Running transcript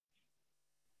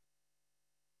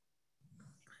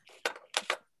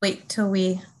wait till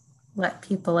we let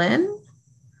people in.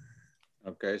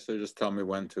 Okay, so just tell me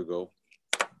when to go.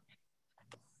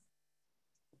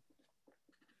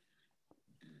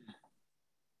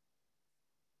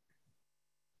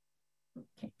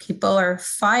 Okay, people are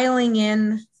filing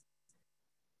in.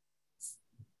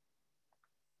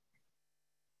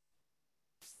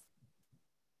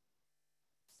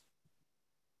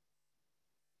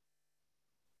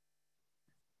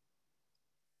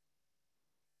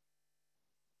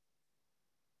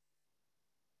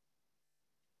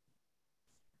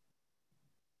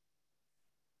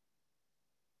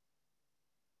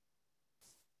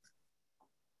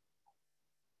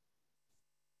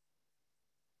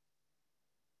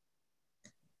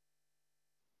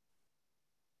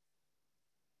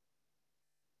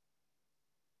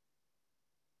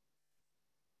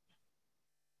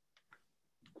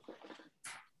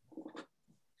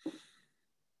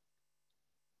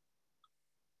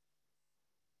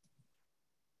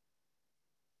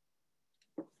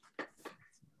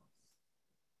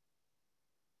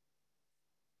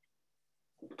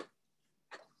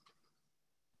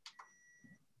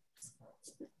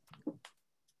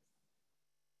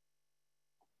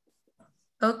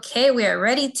 Okay, we are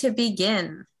ready to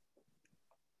begin.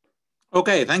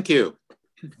 Okay, thank you.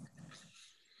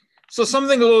 So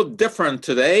something a little different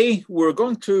today. We're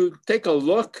going to take a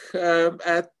look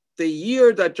at the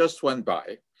year that just went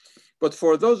by. But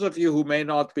for those of you who may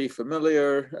not be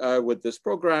familiar with this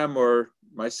program or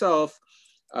myself,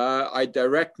 I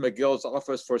direct McGill's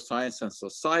Office for Science and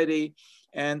Society,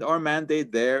 and our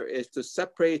mandate there is to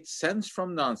separate sense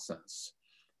from nonsense.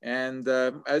 And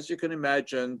as you can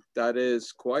imagine, that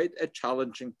is quite a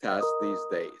challenging task these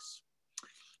days.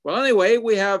 Well, anyway,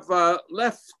 we have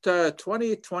left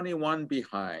 2021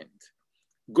 behind.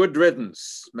 Good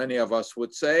riddance, many of us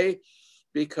would say,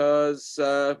 because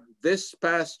this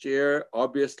past year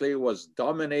obviously was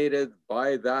dominated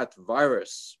by that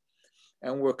virus.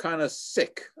 And we're kind of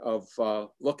sick of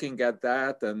looking at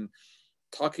that and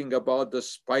talking about the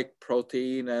spike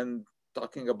protein and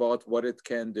talking about what it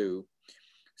can do.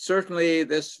 Certainly,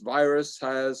 this virus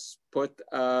has put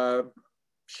a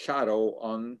shadow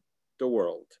on the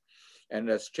world and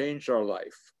has changed our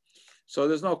life. So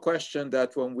there's no question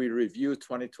that when we review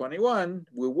 2021,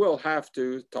 we will have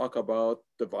to talk about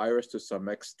the virus to some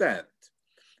extent.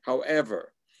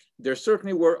 However, there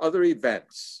certainly were other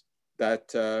events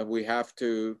that we have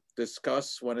to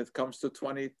discuss when it comes to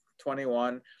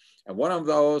 2021. And one of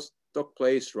those took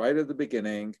place right at the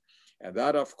beginning. And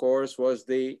that, of course, was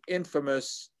the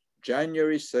infamous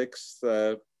January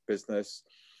 6th business,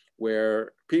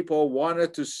 where people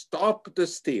wanted to stop the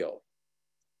steal.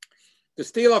 The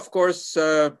steal, of course,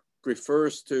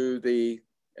 refers to the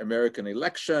American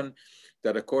election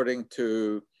that, according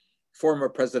to former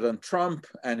President Trump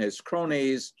and his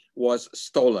cronies, was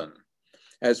stolen.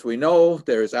 As we know,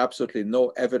 there is absolutely no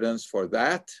evidence for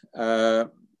that,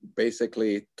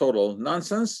 basically total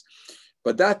nonsense.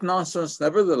 But that nonsense,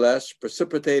 nevertheless,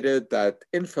 precipitated that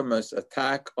infamous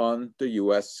attack on the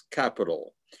US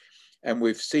Capitol. And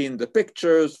we've seen the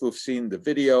pictures, we've seen the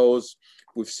videos,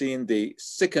 we've seen the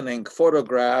sickening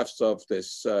photographs of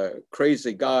this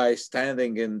crazy guy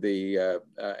standing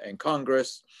in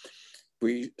Congress.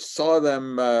 We saw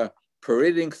them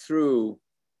parading through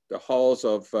the halls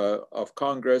of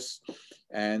Congress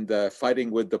and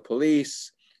fighting with the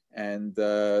police, and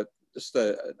just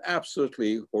an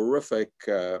absolutely horrific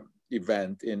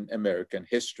event in American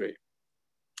history.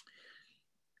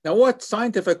 Now, what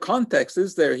scientific context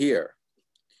is there here?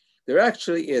 There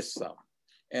actually is some.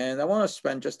 And I want to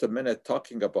spend just a minute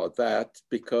talking about that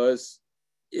because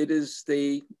it is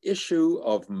the issue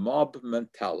of mob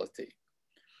mentality.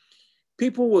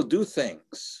 People will do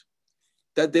things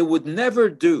that they would never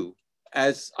do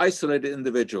as isolated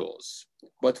individuals,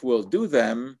 but will do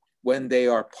them when they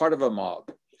are part of a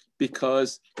mob,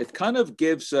 because it kind of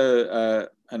gives an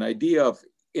idea of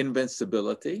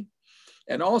invincibility.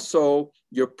 And also,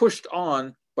 you're pushed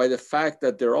on by the fact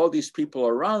that there are all these people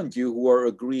around you who are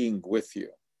agreeing with you.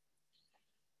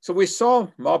 So we saw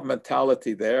mob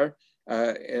mentality there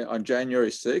on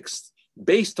January 6th,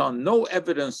 based on no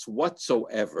evidence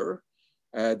whatsoever.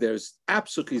 There's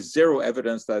absolutely zero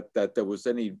evidence that there was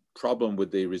any problem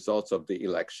with the results of the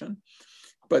election.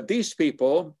 But these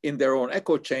people, in their own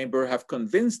echo chamber, have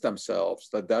convinced themselves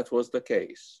that that was the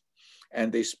case. And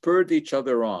they spurred each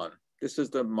other on. This is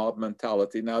the mob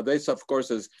mentality. Now, this, of course,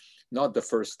 is not the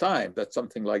first time that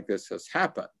something like this has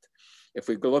happened. If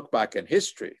we look back in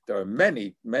history, there are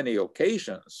many, many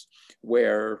occasions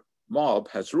where mob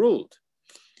has ruled.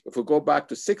 If we go back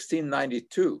to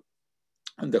 1692,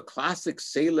 and the classic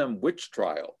Salem witch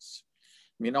trials,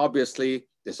 I mean, obviously,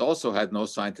 This also had no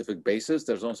scientific basis.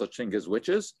 There's no such thing as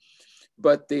witches.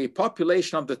 But the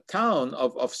population of the town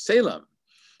of Salem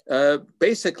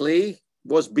basically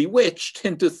was bewitched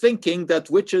into thinking that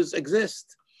witches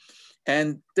exist.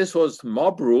 And this was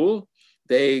mob rule.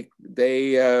 They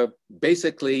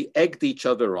basically egged each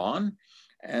other on,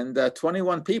 and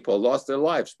 21 people lost their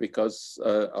lives because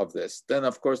of this. Then,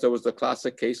 of course, there was the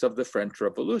classic case of the French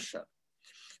Revolution,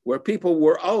 where people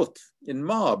were out in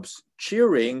mobs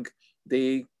cheering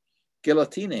the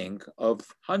guillotining of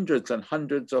hundreds and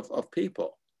hundreds of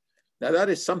people. Now, that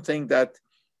is something that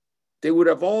they would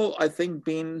have all, I think,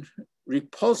 been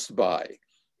repulsed by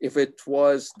if it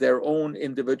was their own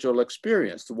individual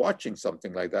experience watching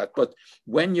something like that. But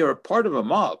when you're part of a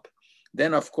mob,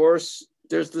 then of course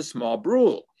there's this mob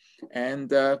rule, and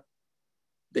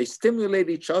they stimulate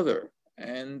each other.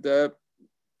 And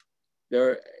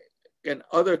there, in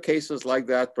other cases like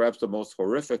that, perhaps the most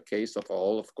horrific case of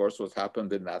all, of course, what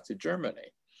happened in Nazi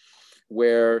Germany,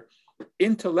 where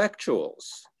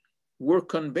intellectuals were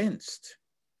convinced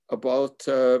about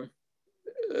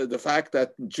the fact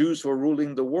that Jews were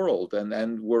ruling the world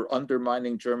and were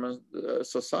undermining German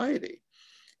society.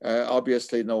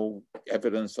 Obviously, no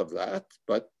evidence of that,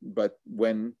 but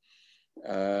when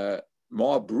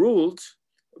mob ruled,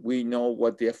 we know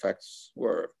what the effects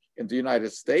were. In the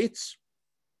United States,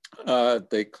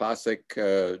 the classic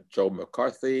Joe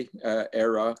McCarthy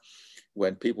era,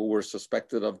 when people were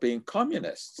suspected of being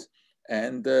communists,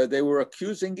 and they were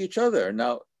accusing each other.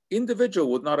 Now, individual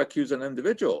would not accuse an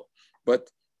individual, but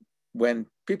when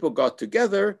people got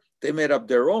together, they made up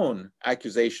their own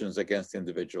accusations against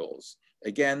individuals.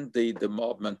 Again, the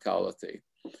mob mentality.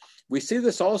 We see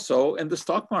this also in the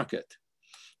stock market.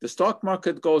 The stock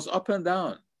market goes up and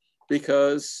down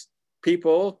because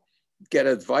people get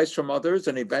advice from others,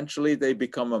 and eventually they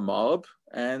become a mob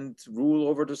and rule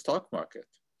over the stock market.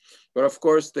 But of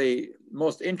course, the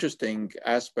most interesting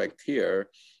aspect here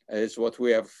is what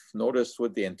we have noticed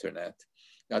with the internet.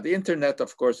 Now, the internet,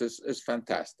 of course, is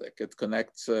fantastic. It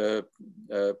connects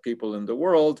people in the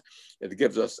world. It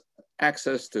gives us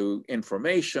access to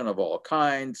information of all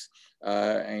kinds.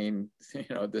 And,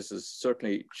 this has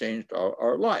certainly changed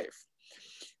our life.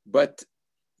 But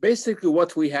basically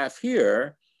what we have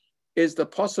here is the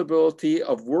possibility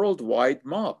of worldwide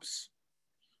mobs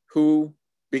who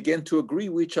begin to agree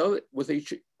with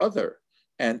each other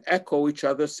and echo each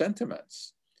other's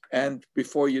sentiments. And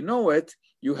before you know it,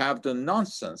 you have the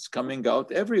nonsense coming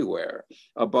out everywhere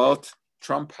about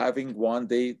Trump having won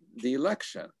the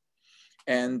election.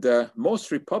 And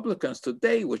most Republicans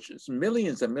today, which is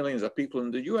millions and millions of people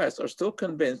in the US, are still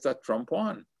convinced that Trump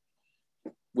won,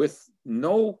 with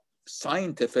no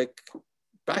scientific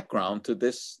background to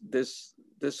this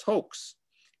hoax.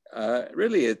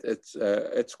 Really,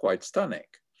 it's quite stunning.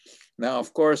 Now,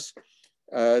 of course,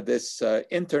 this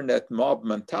internet mob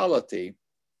mentality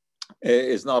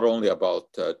is not only about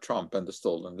Trump and the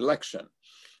stolen election.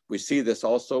 We see this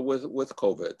also with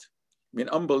COVID. I mean,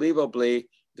 unbelievably,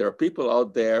 there are people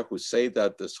out there who say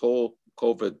that this whole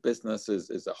COVID business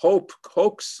is a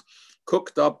hoax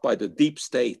cooked up by the deep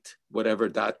state, whatever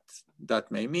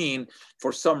that may mean,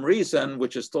 for some reason,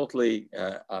 which is totally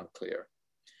unclear.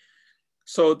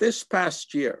 So this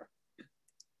past year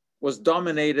was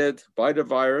dominated by the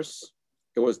virus.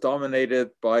 It was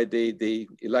dominated by the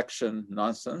election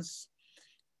nonsense.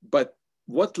 But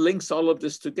what links all of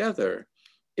this together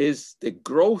is the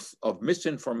growth of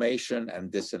misinformation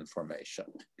and disinformation.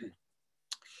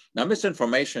 Now,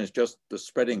 misinformation is just the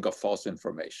spreading of false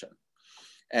information.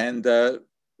 And,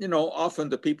 often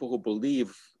the people who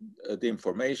believe the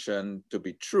information to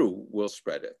be true will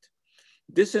spread it.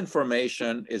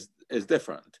 Disinformation is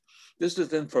different. This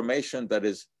is information that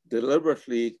is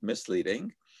deliberately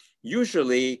misleading,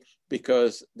 usually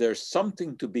because there's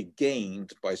something to be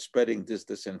gained by spreading this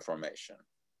disinformation.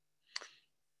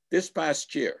 This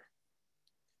past year,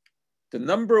 the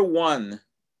number one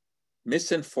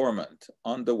misinformant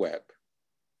on the web,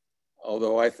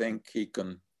 although I think he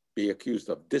can be accused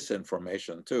of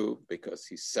disinformation too, because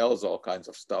he sells all kinds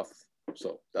of stuff.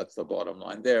 So that's the bottom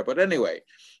line there. But anyway,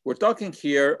 we're talking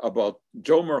here about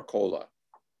Joe Mercola.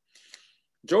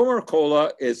 Joe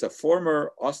Mercola is a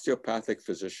former osteopathic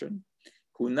physician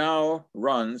who now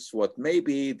runs what may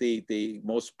be the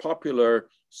most popular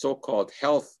so-called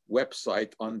health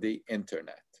website on the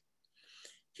internet.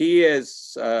 He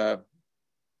is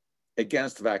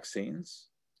against vaccines.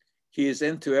 He is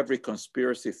into every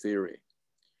conspiracy theory.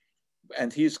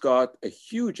 And he's got a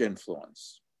huge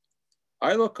influence.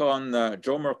 I look on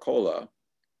Joe Mercola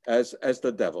as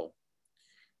the devil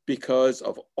because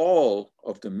of all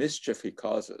of the mischief he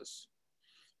causes.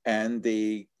 And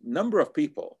the number of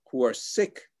people who are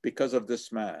sick because of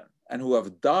this man and who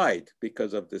have died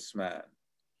because of this man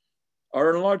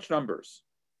are in large numbers,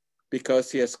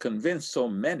 because he has convinced so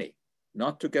many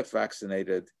not to get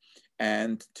vaccinated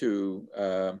and to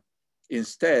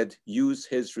instead use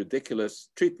his ridiculous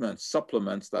treatment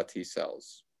supplements that he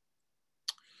sells.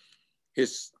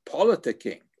 His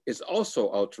politicking is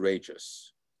also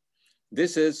outrageous.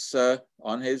 This is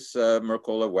on his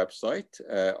Mercola website,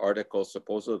 article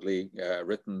supposedly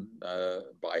written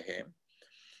by him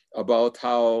about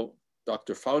how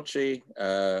Dr. Fauci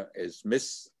is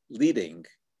misleading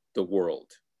the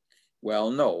world.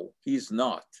 Well, no, he's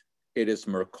not. It is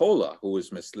Mercola who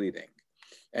is misleading.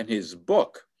 And his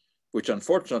book, which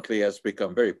unfortunately has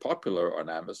become very popular on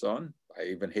Amazon, I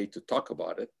even hate to talk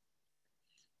about it,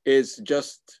 is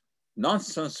just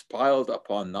nonsense piled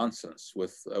upon nonsense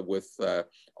with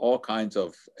all kinds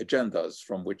of agendas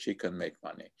from which he can make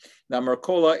money. Now,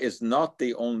 Mercola is not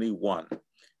the only one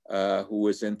who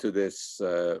is into this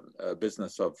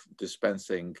business of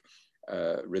dispensing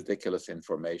ridiculous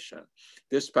information.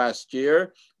 This past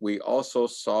year, we also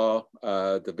saw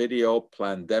the video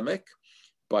Plandemic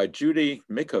by Judy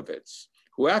Mikovits,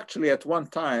 who actually at one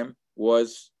time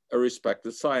was a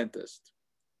respected scientist.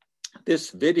 This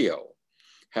video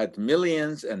had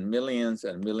millions and millions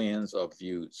and millions of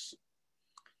views.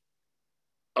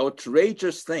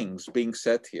 Outrageous things being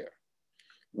said here.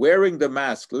 Wearing the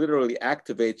mask literally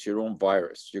activates your own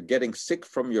virus. You're getting sick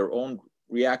from your own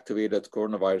reactivated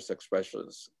coronavirus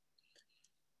expressions.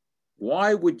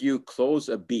 Why would you close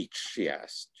a beach, she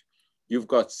asked. You've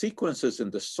got sequences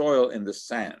in the soil, in the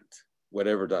sand,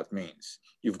 whatever that means.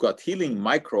 You've got healing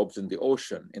microbes in the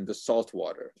ocean, in the salt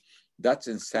water. That's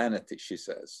insanity, she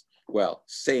says. Well,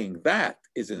 saying that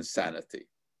is insanity.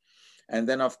 And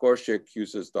then, of course, she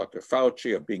accuses Dr.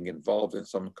 Fauci of being involved in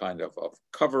some kind of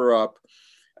cover-up.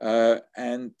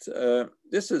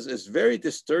 This is very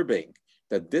disturbing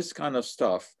that this kind of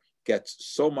stuff gets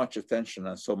so much attention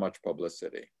and so much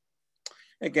publicity.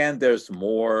 Again, there's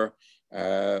more.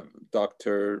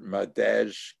 Dr.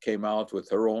 Madej came out with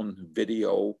her own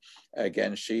video.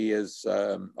 Again, she is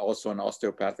also an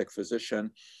osteopathic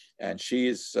physician, and she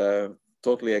is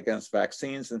totally against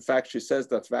vaccines. In fact, she says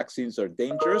that vaccines are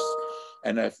dangerous,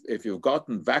 and if you've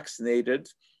gotten vaccinated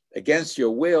against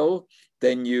your will,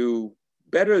 then you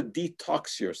better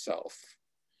detox yourself.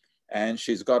 And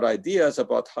she's got ideas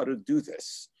about how to do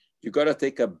this. You got to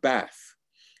take a bath.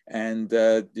 And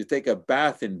you take a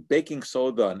bath in baking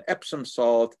soda and Epsom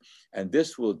salt, and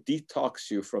this will detox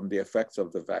you from the effects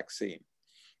of the vaccine.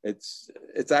 It's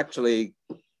actually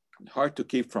hard to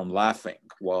keep from laughing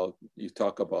while you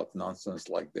talk about nonsense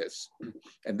like this.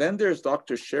 And then there's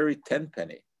Dr. Sherry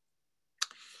Tenpenny,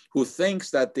 who thinks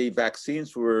that the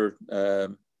vaccines were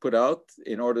put out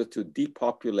in order to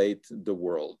depopulate the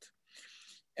world.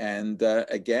 And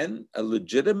again, a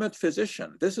legitimate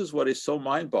physician. This is what is so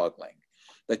mind-boggling,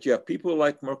 that you have people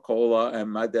like Mercola and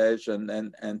Madej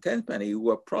and Tenpenny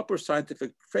who have proper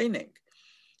scientific training.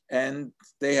 And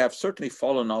they have certainly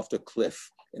fallen off the cliff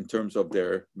in terms of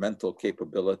their mental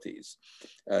capabilities.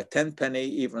 Tenpenny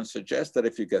even suggests that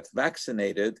if you get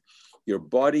vaccinated, your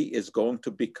body is going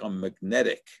to become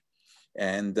magnetic.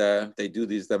 And they do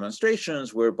these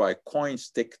demonstrations whereby coins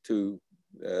stick to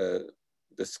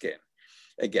the skin.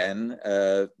 Again,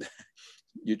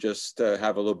 you just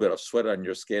have a little bit of sweat on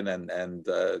your skin, and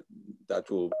that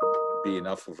will be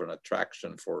enough of an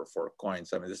attraction for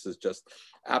coins. I mean, this is just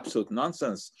absolute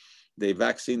nonsense. The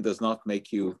vaccine does not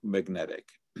make you magnetic.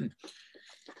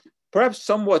 Perhaps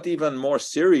somewhat even more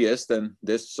serious than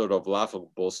this sort of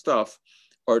laughable stuff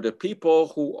are the people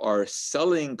who are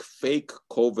selling fake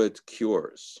COVID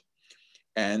cures.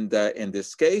 And in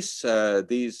this case,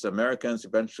 these Americans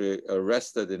eventually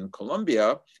arrested in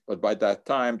Colombia, but by that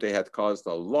time they had caused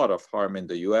a lot of harm in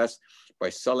the US by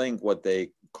selling what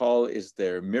they call is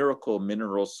their miracle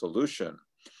mineral solution,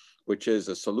 which is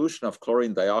a solution of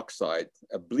chlorine dioxide,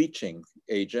 a bleaching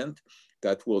agent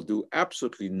that will do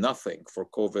absolutely nothing for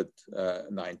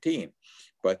COVID-19.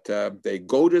 But they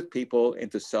goaded people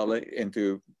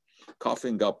into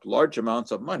coughing up large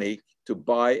amounts of money to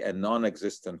buy a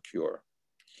non-existent cure.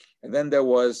 And then there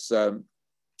was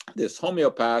this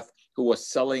homeopath who was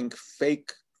selling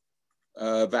fake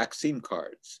vaccine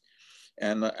cards.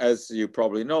 And as you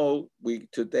probably know, we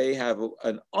today have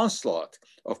an onslaught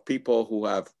of people who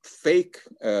have fake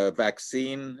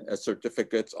vaccine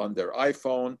certificates on their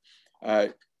iPhone.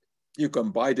 You can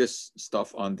buy this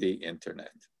stuff on the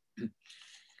internet.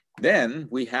 Then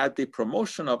we had the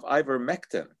promotion of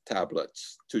ivermectin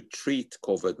tablets to treat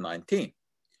COVID-19.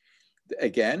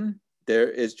 Again, there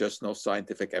is just no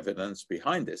scientific evidence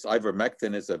behind this.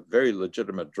 Ivermectin is a very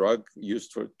legitimate drug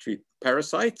used to treat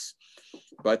parasites,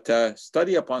 but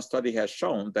study upon study has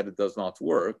shown that it does not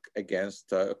work against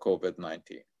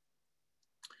COVID-19.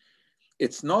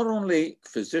 It's not only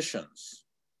physicians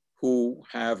who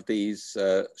have these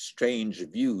strange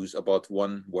views about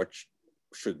what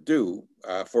should do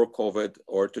for COVID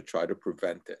or to try to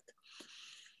prevent it.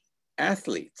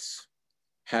 Athletes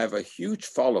have a huge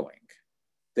following.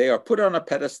 They are put on a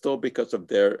pedestal because of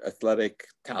their athletic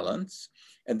talents.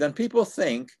 And then people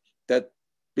think that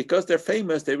because they're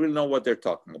famous, they really know what they're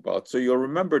talking about. So you'll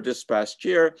remember this past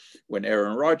year when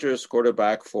Aaron Rodgers,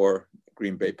 quarterback for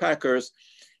Green Bay Packers,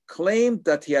 claimed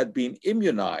that he had been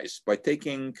immunized by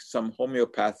taking some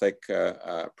homeopathic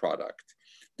product.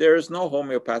 There is no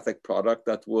homeopathic product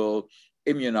that will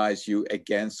immunize you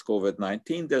against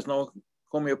COVID-19. There's no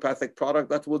homeopathic product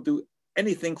that will do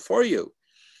anything for you,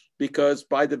 because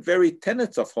by the very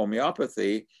tenets of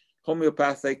homeopathy,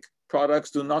 homeopathic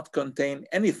products do not contain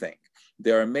anything.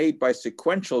 They are made by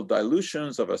sequential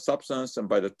dilutions of a substance, and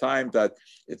by the time that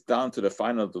it's down to the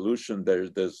final dilution,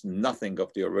 there's nothing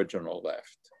of the original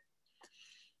left.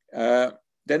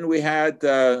 Then we had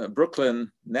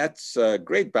Brooklyn Nets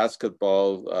great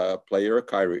basketball player,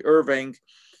 Kyrie Irving,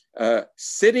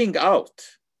 sitting out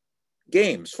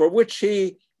games for which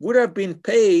he would have been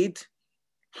paid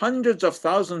hundreds of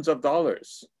thousands of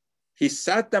dollars. He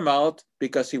sat them out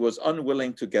because he was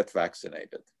unwilling to get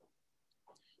vaccinated.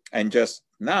 And just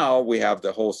now we have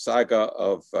the whole saga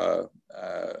of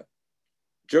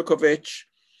Djokovic,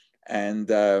 and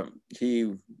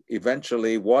he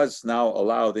eventually was now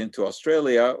allowed into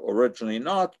Australia, originally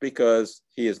not because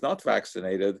he is not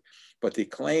vaccinated, but he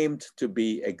claimed to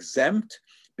be exempt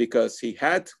because he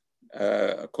had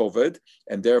COVID,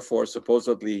 and therefore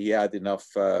supposedly he had enough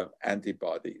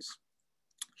antibodies.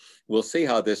 We'll see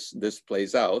how this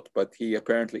plays out, but he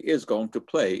apparently is going to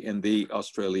play in the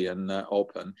Australian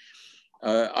Open.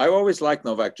 I always liked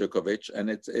Novak Djokovic, and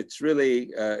it's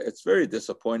really it's very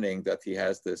disappointing that he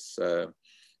has this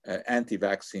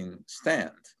anti-vaccine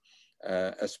stand,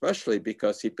 especially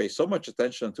because he pays so much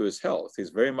attention to his health. He's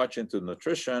very much into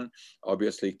nutrition,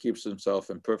 obviously keeps himself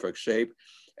in perfect shape,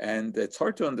 and it's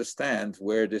hard to understand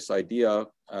where this idea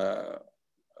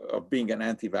of being an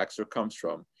anti-vaxxer comes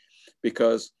from,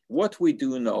 because what we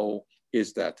do know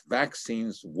is that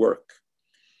vaccines work.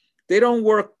 They don't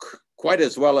work quite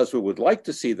as well as we would like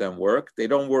to see them work. They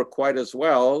don't work quite as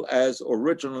well as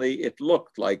originally it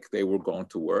looked like they were going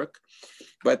to work.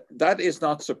 But that is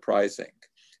not surprising,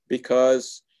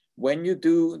 because when you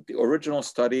do the original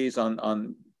studies on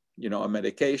a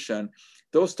medication,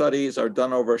 those studies are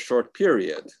done over a short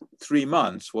period. 3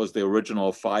 months was the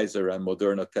original Pfizer and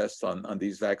Moderna tests on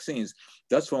these vaccines.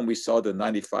 That's when we saw the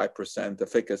 95%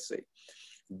 efficacy.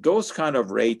 Those kind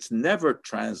of rates never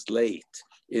translate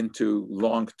into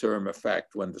long-term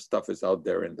effect when the stuff is out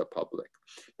there in the public.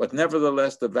 But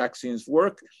nevertheless, the vaccines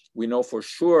work. We know for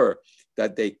sure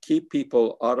that they keep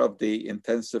people out of the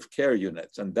intensive care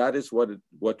units, and that is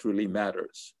what really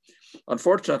matters.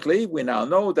 Unfortunately, we now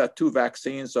know that 2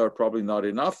 vaccines are probably not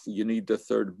enough. You need the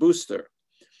 3rd booster.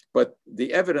 But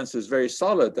the evidence is very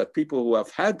solid that people who have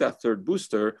had that 3rd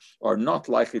booster are not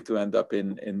likely to end up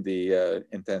in the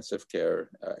intensive care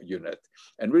unit.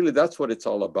 And really, that's what it's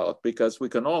all about, because we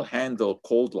can all handle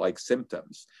cold-like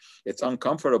symptoms. It's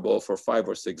uncomfortable for 5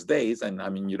 or 6 days, and I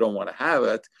mean, you don't want to have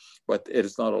it, but it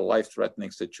is not a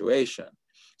life-threatening situation.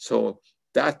 So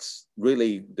that's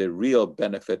really the real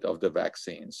benefit of the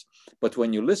vaccines. But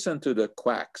when you listen to the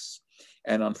quacks,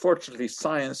 and unfortunately,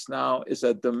 science now is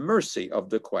at the mercy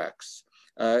of the quacks.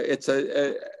 It's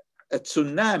a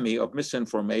tsunami of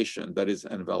misinformation that is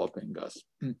enveloping us.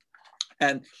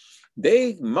 And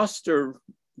they muster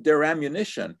their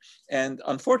ammunition. And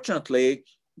unfortunately,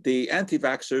 the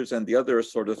anti-vaxxers and the other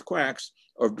sort of quacks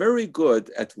are very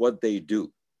good at what they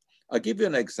do. I'll give you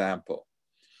an example.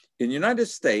 In the United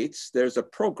States, there's a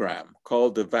program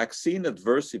called the Vaccine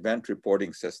Adverse Event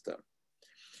Reporting System,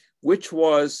 which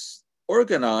was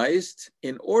organized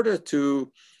in order to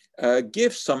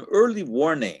give some early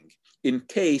warning in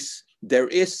case there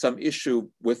is some issue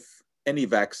with any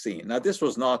vaccine. Now, this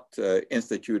was not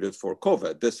instituted for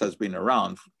COVID. This has been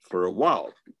around for a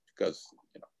while because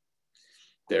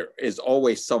there is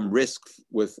always some risk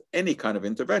with any kind of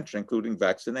intervention, including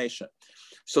vaccination.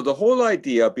 So the whole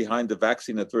idea behind the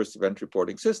Vaccine Adverse Event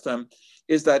Reporting System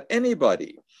is that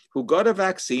anybody who got a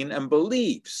vaccine and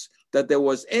believes that there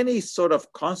was any sort of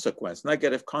consequence,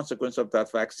 negative consequence of that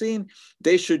vaccine,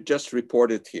 they should just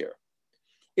report it here.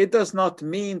 It does not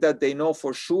mean that they know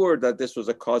for sure that this was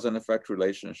a cause and effect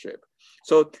relationship.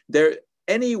 So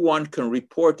anyone can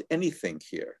report anything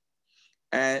here.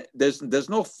 And there's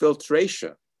no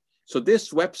filtration. So this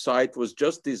website was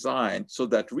just designed so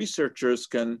that researchers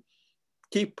can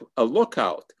keep a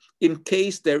lookout in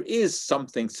case there is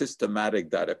something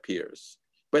systematic that appears.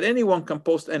 But anyone can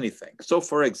post anything. So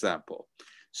for example,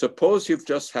 suppose you've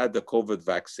just had the COVID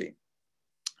vaccine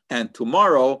and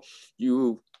tomorrow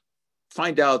you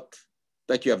find out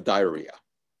that you have diarrhea.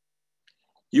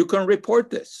 You can report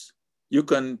this. You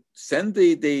can send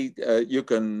you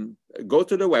can go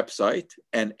to the website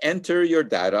and enter your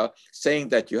data saying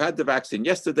that you had the vaccine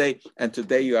yesterday and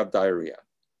today you have diarrhea.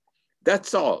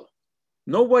 That's all.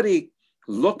 Nobody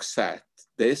looks at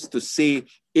this to see,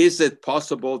 is it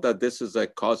possible that this is a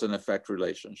cause and effect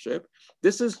relationship?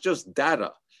 This is just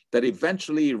data that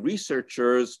eventually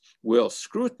researchers will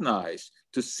scrutinize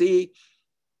to see,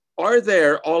 are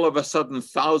there all of a sudden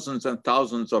thousands and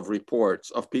thousands of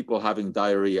reports of people having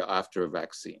diarrhea after a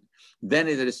vaccine? Then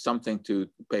it is something to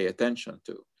pay attention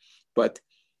to. But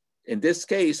in this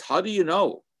case, how do you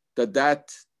know that that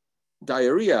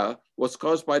diarrhea was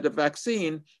caused by the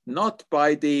vaccine, not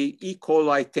by the E.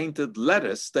 coli tainted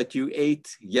lettuce that you ate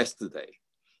yesterday,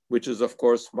 which is of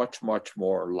course much, much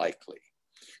more likely.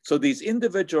 So these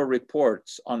individual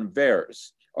reports on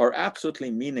VAERS are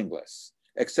absolutely meaningless,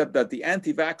 except that the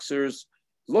anti-vaxxers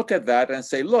look at that and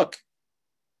say, look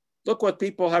what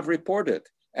people have reported.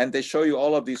 And they show you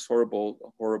all of these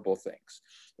horrible, horrible things.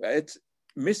 It's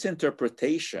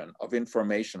misinterpretation of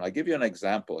information. I'll give you an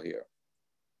example here.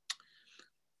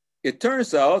 It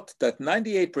turns out that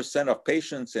 98% of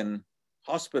patients in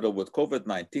hospital with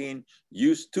COVID-19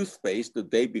 use toothpaste the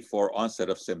day before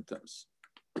onset of symptoms.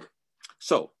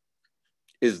 So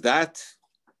is that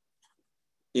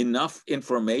enough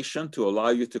information to allow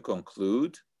you to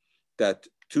conclude that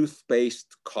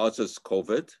toothpaste causes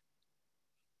COVID?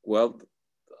 Well,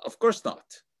 of course not.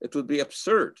 It would be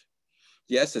absurd.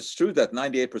 Yes, it's true that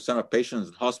 98% of patients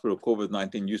in hospital with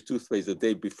COVID-19 use toothpaste the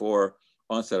day before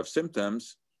onset of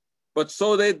symptoms, but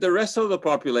so did the rest of the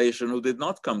population who did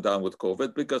not come down with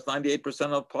COVID, because 98%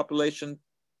 of the population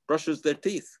brushes their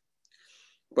teeth.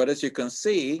 But as you can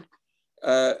see,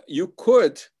 you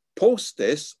could post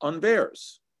this on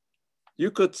VAERS.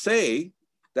 You could say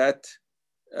that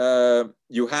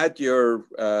you had your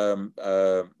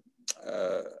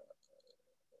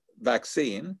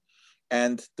vaccine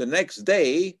and the next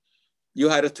day you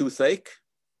had a toothache.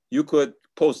 You could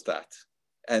post that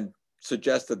and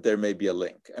suggest that there may be a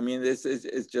link. I mean,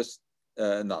 it's just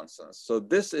nonsense. So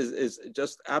this is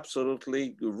just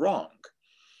absolutely wrong.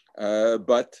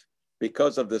 But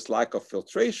because of this lack of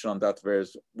filtration on that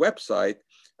VAERS website,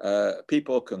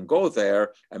 people can go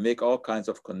there and make all kinds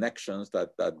of connections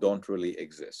that don't really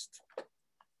exist.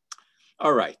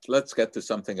 All right, let's get to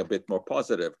something a bit more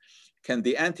positive. Can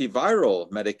the antiviral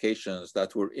medications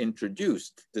that were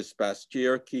introduced this past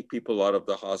year keep people out of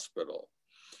the hospital?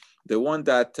 The one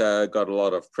that got a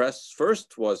lot of press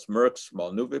first was Merck's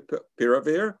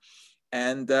molnupiravir.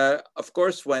 And of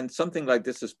course, when something like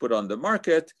this is put on the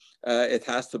market, it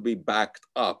has to be backed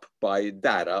up by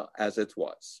data, as it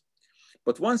was.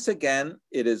 But once again,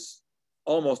 it is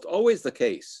almost always the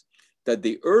case that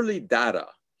the early data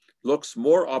looks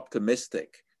more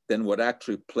optimistic than what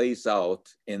actually plays out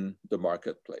in the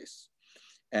marketplace.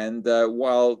 And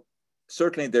while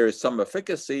certainly there is some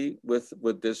efficacy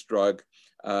with this drug,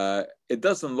 it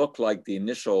doesn't look like the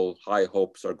initial high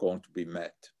hopes are going to be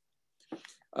met.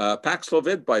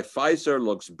 Paxlovid by Pfizer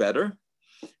looks better.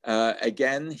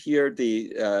 Again, here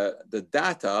the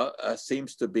data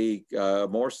seems to be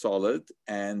more solid,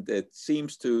 and it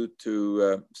seems to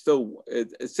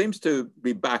it seems to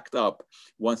be backed up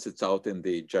once it's out in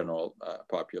the general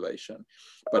population.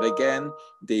 But again,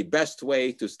 the best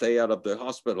way to stay out of the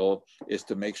hospital is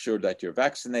to make sure that you're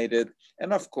vaccinated,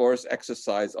 and of course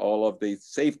exercise all of the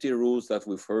safety rules that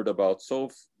we've heard about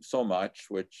so much,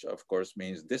 which of course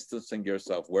means distancing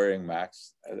yourself, wearing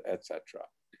masks, etc.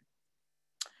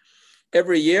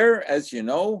 Every year, as you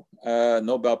know,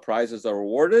 Nobel Prizes are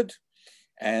awarded,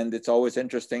 and it's always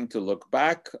interesting to look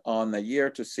back on a year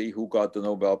to see who got the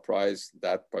Nobel Prize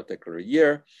that particular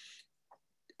year.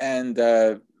 And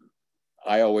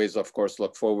I always, of course,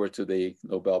 look forward to the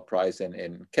Nobel Prize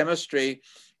in chemistry.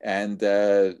 And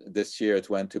this year it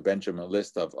went to Benjamin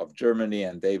List of Germany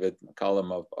and David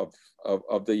McCallum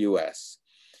of the US.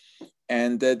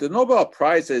 And the Nobel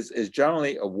Prize is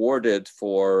generally awarded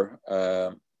for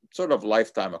sort of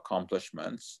lifetime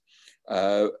accomplishments,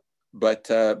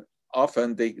 but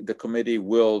often the committee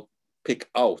will pick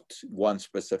out one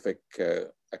specific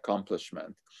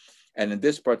accomplishment. And in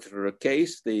this particular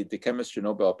case, the chemistry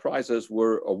Nobel Prizes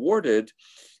were awarded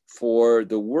for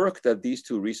the work that these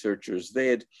two researchers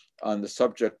did on the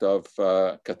subject of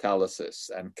catalysis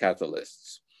and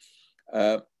catalysts.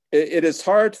 It is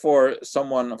hard for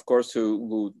someone, of course,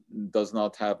 who does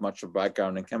not have much of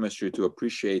background in chemistry to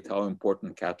appreciate how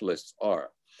important catalysts are.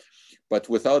 But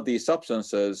without these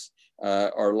substances,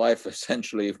 our life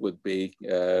essentially would be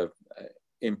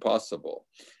impossible.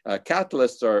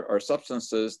 Catalysts are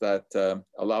substances that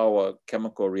allow a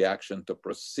chemical reaction to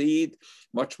proceed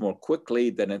much more quickly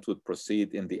than it would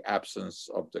proceed in the absence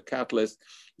of the catalyst.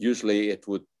 Usually it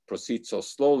would proceed so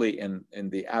slowly in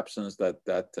the absence that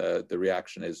the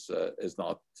reaction is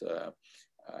not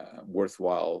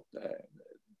worthwhile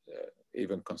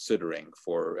even considering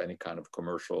for any kind of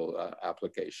commercial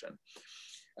application.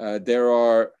 There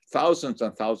are thousands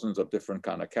and thousands of different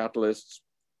kind of catalysts.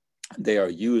 They are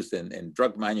used in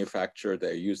drug manufacture.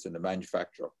 They're used in the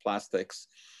manufacture of plastics.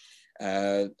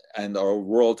 And our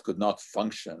world could not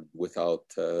function without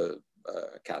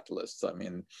catalysts. I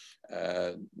mean,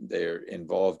 they're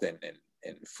involved in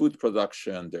food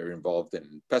production. They're involved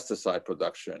in pesticide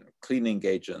production, cleaning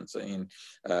agents. I mean,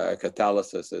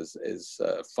 catalysis is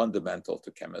fundamental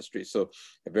to chemistry. So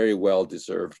a very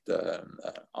well-deserved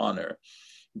honor.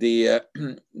 The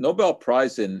Nobel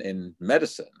Prize in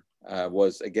medicine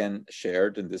was again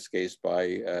shared in this case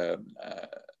by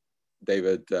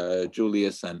David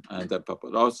Julius and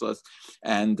Papadopoulos.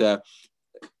 And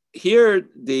here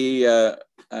the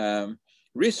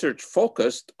research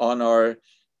focused on our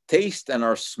taste and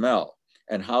our smell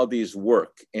and how these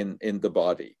work in the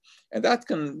body. And that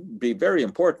can be very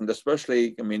important,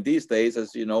 especially, I mean, these days,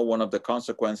 as you know, one of the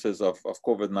consequences of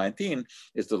COVID-19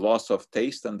 is the loss of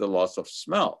taste and the loss of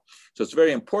smell. So it's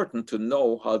very important to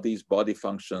know how these body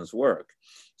functions work.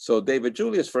 So David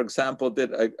Julius, for example,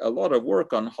 did a lot of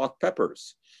work on hot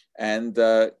peppers and,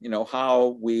 you know,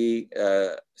 how we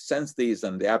sense these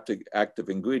and the active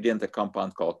ingredient, a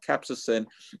compound called capsaicin,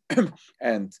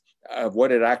 and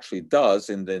what it actually does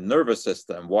in the nervous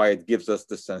system, why it gives us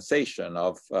the sensation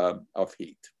of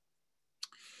heat.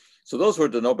 So those were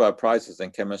the Nobel Prizes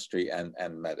in chemistry and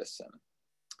medicine.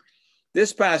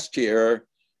 This past year,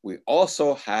 we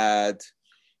also had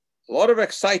a lot of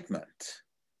excitement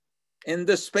in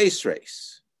the space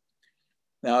race.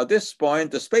 Now, at this point,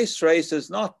 the space race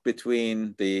is not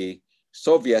between the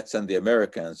Soviets and the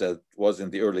Americans, as it was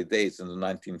in the early days in the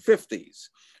 1950s,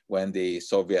 when the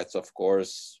Soviets, of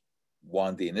course,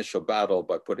 won the initial battle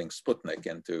by putting Sputnik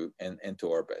into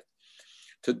orbit.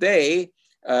 Today,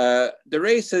 the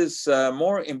race is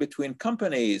more in between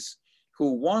companies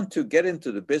who want to get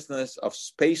into the business of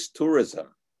space tourism.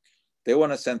 They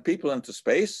want to send people into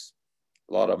space,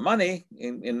 a lot of money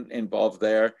involved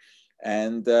there,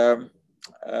 and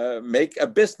make a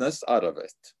business out of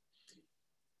it.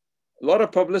 A lot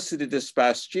of publicity this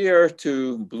past year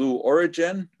to Blue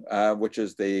Origin, which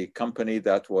is the company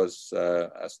that was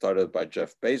started by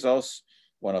Jeff Bezos,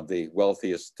 one of the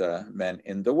wealthiest men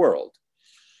in the world.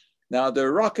 Now,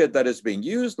 the rocket that is being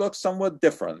used looks somewhat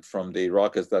different from the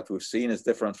rockets that we've seen. It's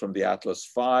different from the Atlas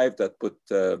V that put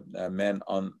men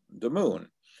on the moon.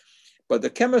 But the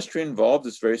chemistry involved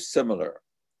is very similar.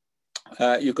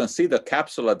 You can see the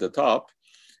capsule at the top,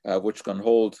 which can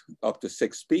hold up to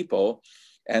 6 people,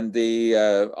 and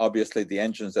obviously the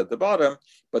engines at the bottom.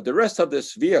 But the rest of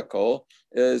this vehicle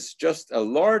is just a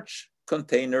large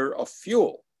container of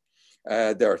fuel.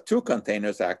 There are 2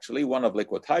 containers, actually, one of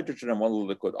liquid hydrogen and one of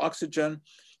liquid oxygen.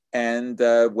 And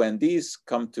when these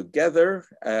come together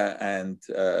and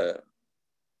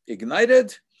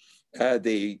ignited,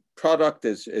 the product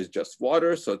is just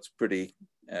water, so it's pretty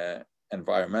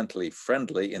environmentally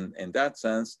friendly in that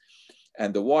sense.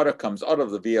 And the water comes out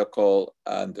of the vehicle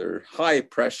under high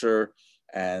pressure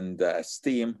and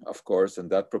steam, of course, and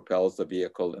that propels the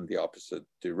vehicle in the opposite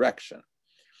direction.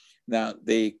 Now,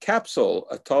 the capsule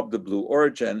atop the Blue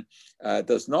Origin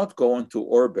does not go into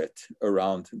orbit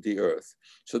around the Earth.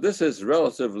 So this is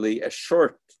relatively a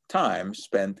short time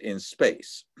spent in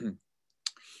space.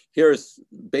 Here's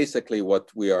basically what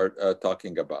we are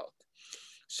talking about.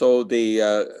 So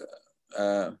the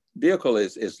vehicle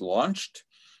is launched,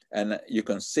 and you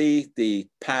can see the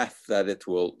path that it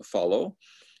will follow.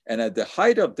 And at the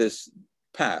height of this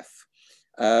path,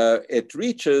 it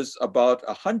reaches about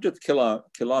 100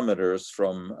 kilometers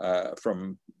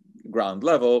from ground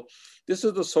level. This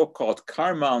is the so-called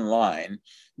Kármán line,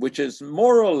 which is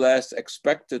more or less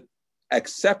accepted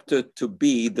to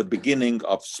be the beginning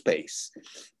of space,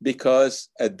 because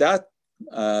at that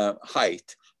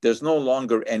height, there's no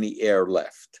longer any air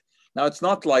left. Now, it's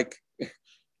not like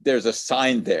there's a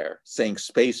sign there saying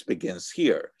space begins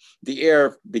here. The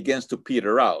air begins to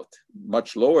peter out,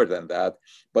 much lower than that.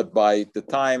 But by the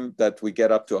time that we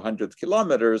get up to 100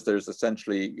 kilometers, there's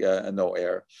essentially no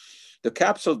air. The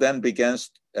capsule then begins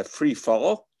a free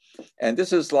fall. And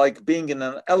this is like being in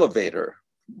an elevator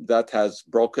that has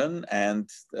broken and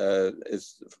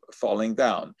is falling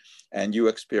down. And you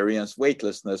experience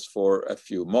weightlessness for a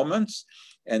few moments.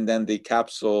 And then the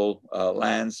capsule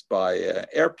lands by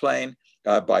airplane,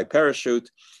 by parachute.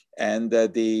 And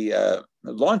the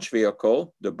launch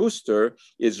vehicle, the booster,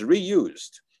 is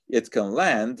reused. It can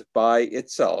land by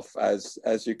itself, as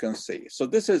you can see. So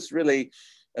this is really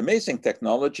amazing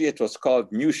technology. It was called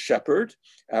New Shepard,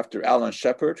 after Alan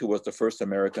Shepard, who was the first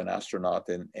American astronaut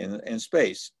in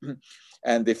space.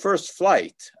 And the first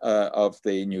flight of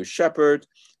the New Shepard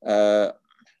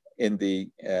in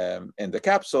the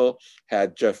capsule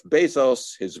had Jeff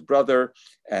Bezos, his brother,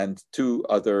 and two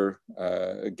other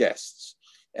guests.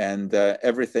 And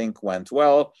everything went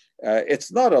well.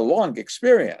 It's not a long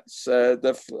experience.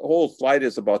 The whole flight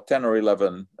is about 10 or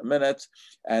 11 minutes,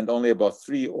 and only about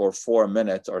 3 or 4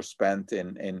 minutes are spent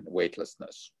in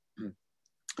weightlessness.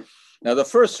 Now, the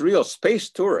first real space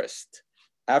tourist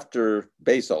after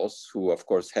Bezos, who of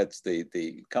course heads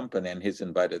the company and his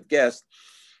invited guest,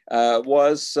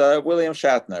 was William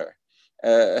Shatner.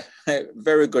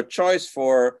 Very good choice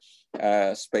for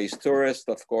space tourist,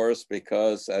 of course,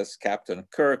 because as Captain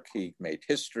Kirk, he made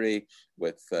history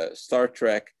with Star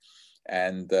Trek,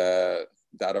 and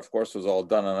that, of course, was all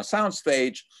done on a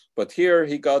soundstage. But here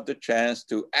he got the chance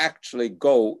to actually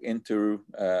go into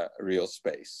real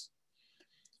space.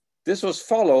 This was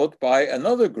followed by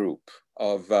another group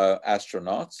of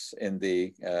astronauts in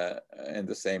the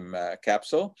same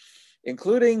capsule,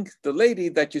 including the lady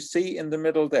that you see in the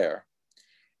middle there.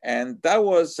 And that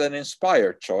was an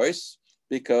inspired choice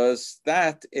because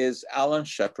that is Alan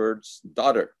Shepard's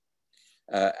daughter.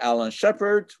 Alan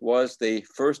Shepard was the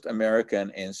first American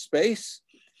in space.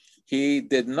 He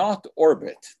did not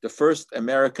orbit. The first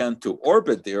American to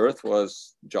orbit the Earth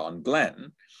was John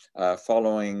Glenn,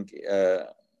 following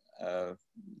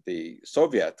the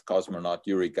Soviet cosmonaut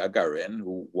Yuri Gagarin,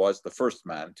 who was the first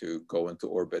man to go into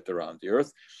orbit around the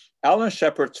Earth. Alan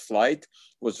Shepard's flight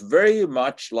was very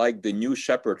much like the New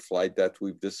Shepard flight that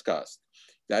we've discussed.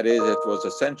 That is, it was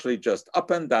essentially just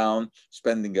up and down,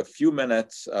 spending a few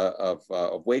minutes of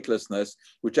weightlessness,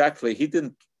 which actually he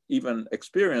didn't even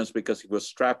experience because he was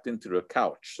strapped into the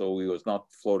couch, so he was not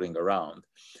floating around,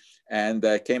 and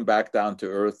came back down to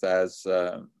Earth as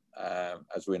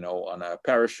we know, on a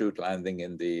parachute, landing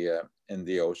in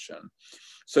the ocean.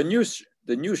 So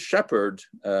the New Shepard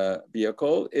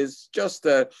vehicle is just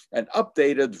an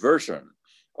updated version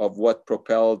of what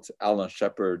propelled Alan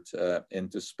Shepard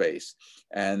into space.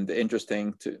 And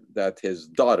interesting that his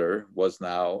daughter was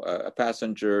now a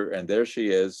passenger, and there she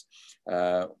is.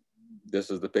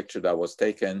 This is the picture that was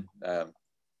taken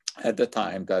at the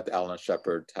time that Alan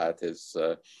Shepard had his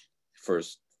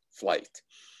first flight.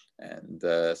 And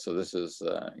so this is,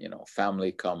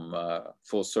 family come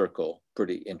full circle,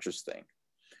 pretty interesting.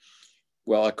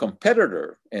 Well, a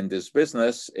competitor in this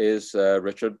business is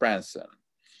Richard Branson.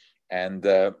 And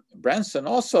Branson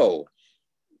also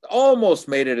almost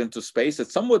made it into space.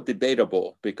 It's somewhat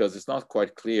debatable because it's not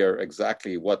quite clear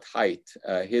exactly what height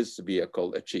his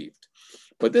vehicle achieved.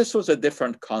 But this was a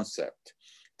different concept.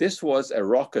 This was a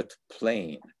rocket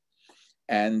plane.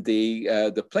 And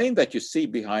the plane that you see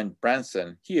behind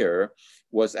Branson here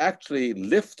was actually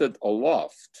lifted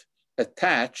aloft,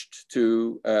 attached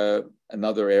to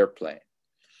another airplane.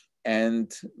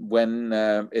 And when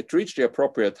it reached the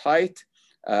appropriate height,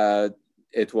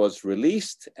 it was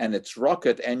released and its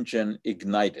rocket engine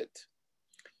ignited.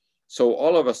 So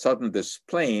all of a sudden, this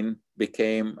plane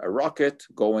became a rocket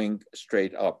going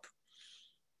straight up.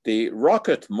 The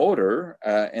rocket motor,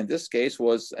 in this case,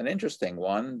 was an interesting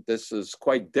one. This is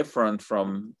quite different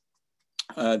from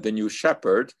the New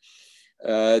Shepard.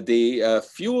 The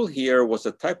fuel here was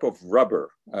a type of rubber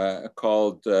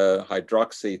called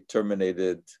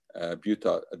hydroxy-terminated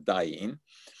butadiene.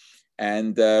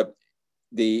 And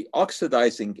the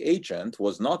oxidizing agent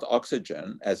was not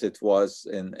oxygen, as it was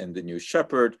in the New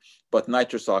Shepard, but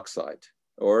nitrous oxide,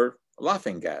 or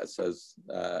laughing gas,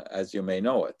 as you may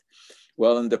know it.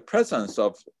 Well, in the presence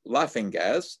of laughing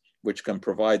gas, which can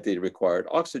provide the required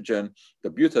oxygen, the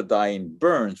butadiene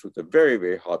burns with a very,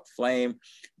 very hot flame.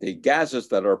 The gases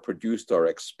that are produced are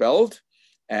expelled,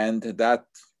 and that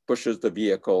pushes the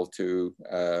vehicle to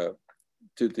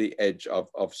the edge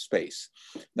of space.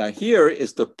 Now, here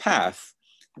is the path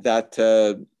that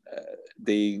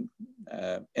the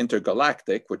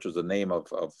Intergalactic, which was the name of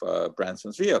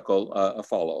Branson's vehicle,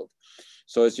 followed.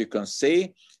 So as you can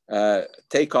see,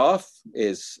 takeoff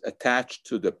is attached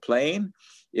to the plane.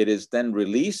 It is then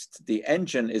released. The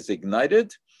engine is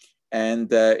ignited, and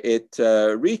it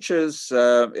reaches,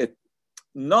 it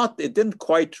didn't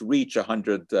quite reach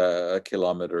 100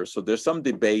 kilometers. So there's some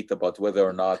debate about whether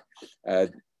or not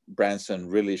Branson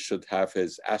really should have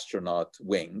his astronaut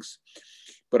wings.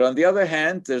 But on the other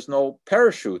hand, there's no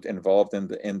parachute involved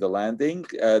in the landing.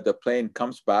 The plane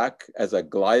comes back as a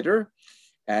glider,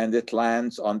 and it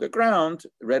lands on the ground,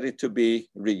 ready to be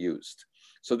reused.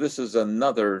 So this is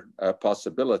another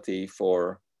possibility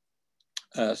for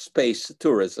space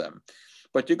tourism.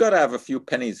 But you got to have a few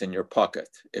pennies in your pocket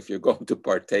if you're going to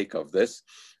partake of this.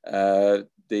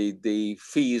 The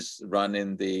fees run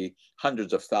in the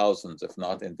hundreds of thousands, if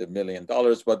not in the $1 million,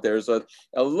 but there's a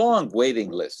long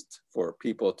waiting list for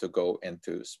people to go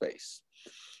into space.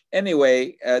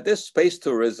 Anyway, this space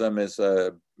tourism is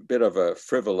a bit of a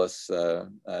frivolous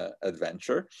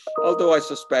adventure, although I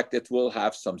suspect it will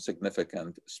have some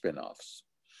significant spin-offs.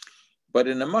 But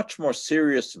in a much more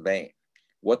serious vein,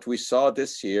 what we saw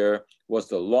this year was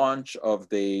the launch of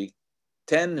the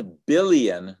 $10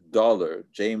 billion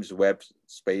James Webb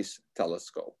Space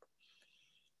Telescope.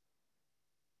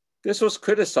 This was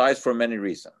criticized for many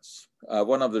reasons.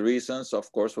 One of the reasons,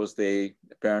 of course, was the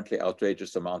apparently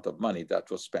outrageous amount of money that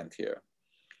was spent here.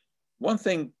 One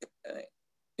thing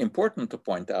important to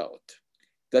point out,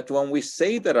 that when we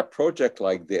say that a project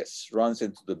like this runs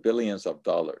into the billions of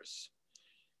dollars,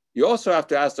 you also have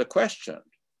to ask the question,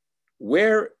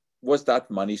 where was that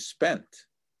money spent?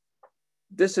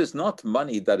 This is not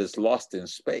money that is lost in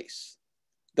space.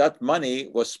 That money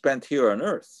was spent here on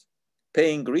Earth,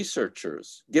 paying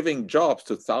researchers, giving jobs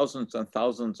to thousands and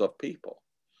thousands of people.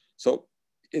 So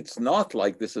it's not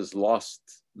like this is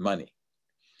lost money.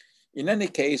 In any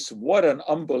case, what an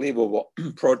unbelievable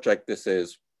project this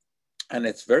is. And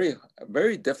it's very,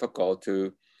 very difficult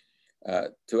to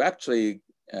actually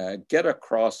get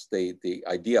across the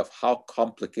idea of how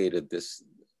complicated this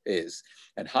is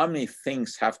and how many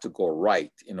things have to go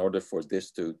right in order for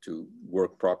this to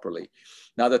work properly.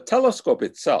 Now, the telescope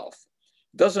itself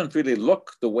doesn't really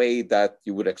look the way that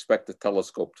you would expect a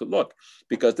telescope to look,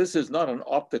 because this is not an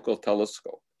optical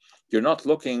telescope. You're not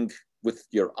looking with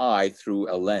your eye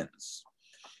through a lens.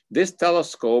 This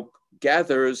telescope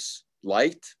gathers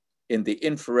light in the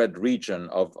infrared region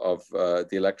of the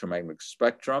electromagnetic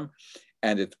spectrum,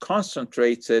 and it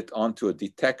concentrates it onto a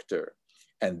detector,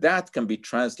 and that can be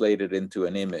translated into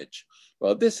an image.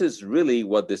 Well, this is really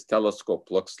what this telescope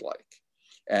looks like.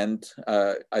 And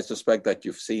I suspect that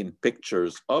you've seen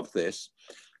pictures of this.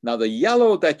 Now, the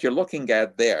yellow that you're looking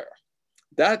at there,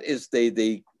 that is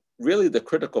really the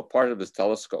critical part of this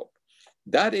telescope.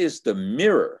 That is the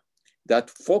mirror that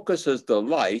focuses the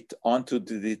light onto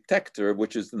the detector,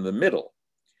 which is in the middle.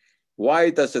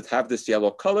 Why does it have this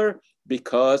yellow color?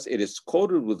 Because it is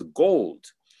coated with gold.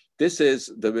 This is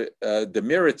the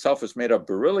mirror itself is made of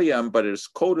beryllium, but it is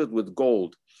coated with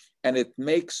gold, and it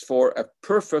makes for a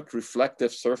perfect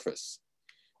reflective surface.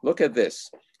 Look at this.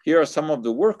 Here are some of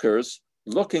the workers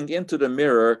looking into the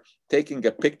mirror, taking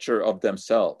a picture of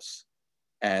themselves.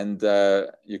 And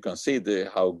you can see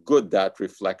how good that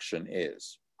reflection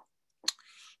is.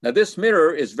 Now, this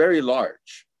mirror is very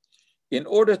large. In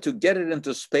order to get it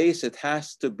into space, it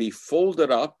has to be folded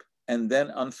up and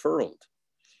then unfurled.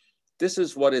 This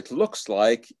is what it looks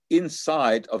like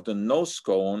inside of the nose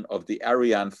cone of the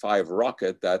Ariane 5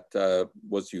 rocket that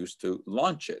was used to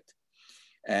launch it.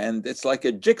 And it's like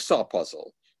a jigsaw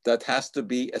puzzle that has to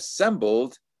be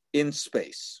assembled in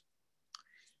space.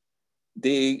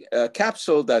 The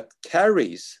capsule that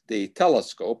carries the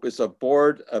telescope is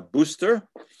aboard a booster,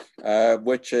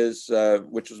 which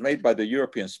was made by the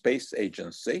European Space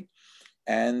Agency.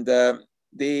 And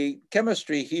the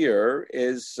chemistry here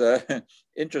is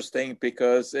interesting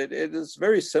because it is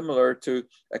very similar to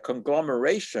a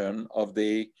conglomeration of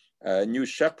the New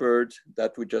Shepard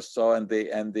that we just saw and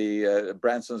the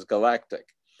Branson's Galactic.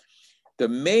 The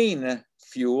main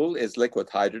fuel is liquid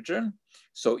hydrogen.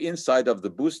 So inside of the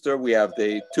booster, we have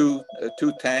the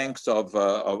two tanks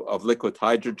of liquid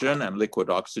hydrogen and liquid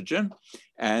oxygen.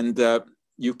 And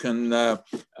you can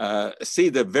see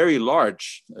the very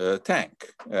large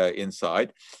tank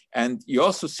inside. And you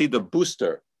also see the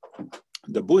booster.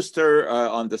 The booster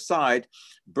on the side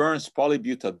burns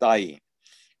polybutadiene.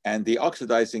 And the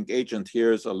oxidizing agent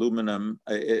here is aluminum.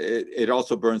 It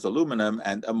also burns aluminum,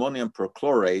 and ammonium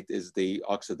perchlorate is the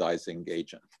oxidizing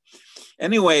agent.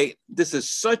 Anyway, this is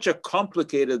such a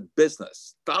complicated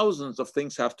business. Thousands of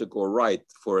things have to go right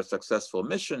for a successful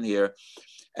mission here.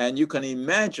 And you can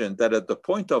imagine that at the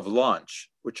point of launch,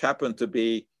 which happened to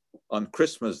be on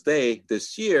Christmas Day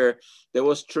this year, there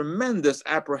was tremendous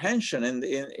apprehension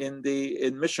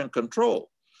in mission control.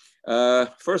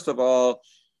 First of all,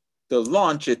 the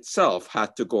launch itself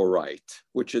had to go right,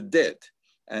 which it did.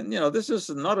 And this is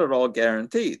not at all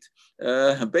guaranteed.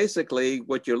 Basically,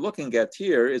 what you're looking at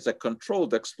here is a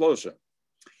controlled explosion.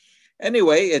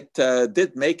 Anyway, it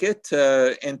did make it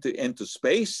into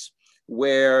space,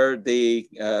 where the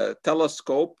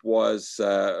telescope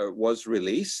was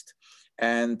released,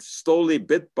 and slowly,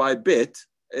 bit by bit,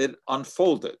 it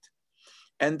unfolded.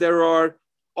 And there are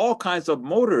all kinds of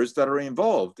motors that are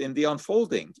involved in the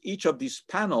unfolding. Each of these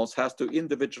panels has to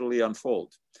individually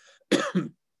unfold.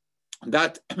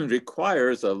 That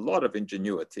requires a lot of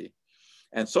ingenuity.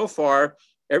 And so far,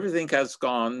 everything has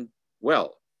gone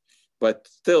well, but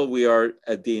still we are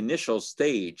at the initial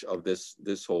stage of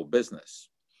this whole business.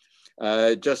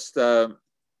 Just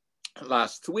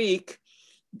last week,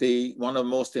 one of the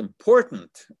most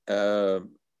important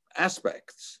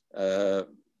aspects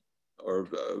or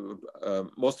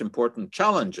most important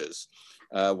challenges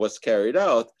was carried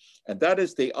out, and that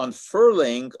is the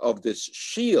unfurling of this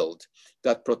shield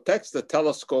that protects the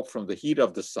telescope from the heat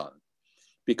of the sun,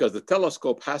 because the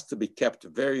telescope has to be kept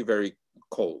very, very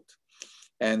cold.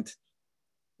 And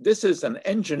this is an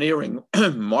engineering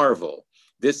marvel.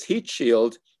 This heat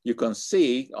shield, you can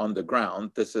see on the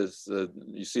ground. This is,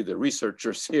 you see the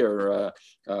researchers here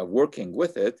working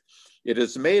with it. It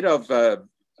is made of a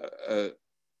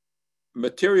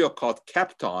material called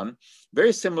kapton,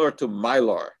 very similar to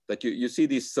mylar, that you see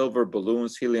these silver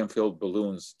balloons, helium-filled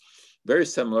balloons, very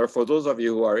similar. For those of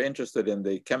you who are interested in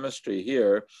the chemistry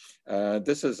here,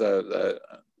 this is a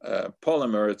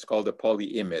polymer. It's called a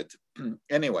polyimide.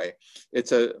 Anyway,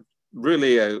 it's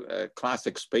really a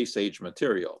classic space age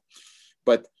material.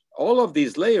 But all of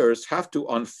these layers have to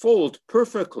unfold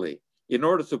perfectly in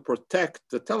order to protect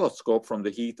the telescope from the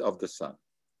heat of the sun.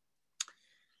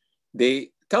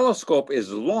 The telescope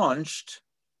is launched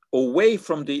away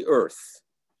from the Earth,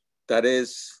 that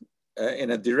is,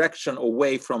 in a direction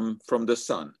away from the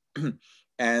sun.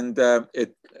 And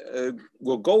it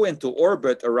will go into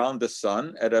orbit around the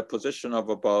sun at a position of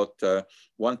about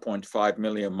 1.5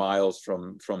 million miles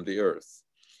from the Earth.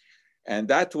 And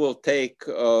that will take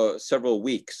several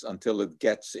weeks until it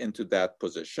gets into that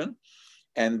position.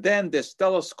 And then this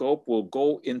telescope will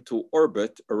go into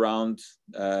orbit around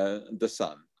the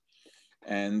sun.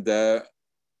 And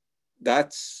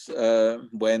that's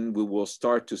when we will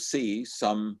start to see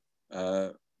some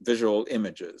visual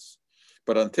images.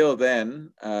 But until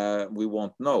then, we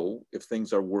won't know if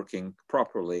things are working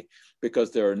properly,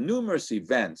 because there are numerous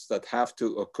events that have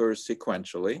to occur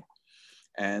sequentially.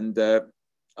 And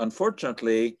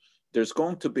unfortunately, there's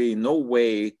going to be no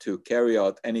way to carry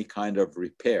out any kind of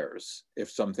repairs if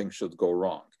something should go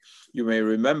wrong. You may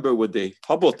remember with the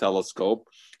Hubble telescope,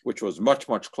 which was much,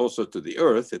 much closer to the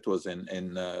Earth. It was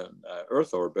in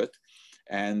Earth orbit.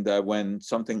 And when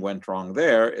something went wrong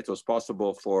there, it was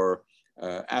possible for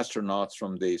astronauts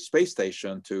from the space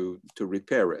station to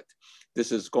repair it.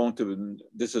 This is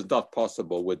not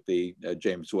possible with the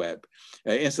James Webb.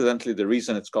 Incidentally, the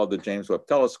reason it's called the James Webb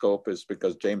Telescope is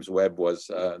because James Webb was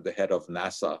the head of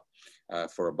NASA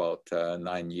for about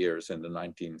 9 years in the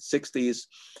 1960s,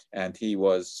 and he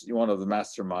was one of the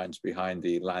masterminds behind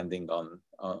the landing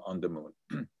on the moon.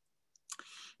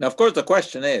 Now, of course, the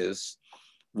question is,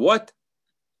 what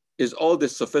is all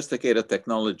this sophisticated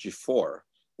technology for?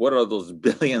 What are those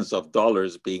billions of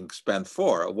dollars being spent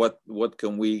for? What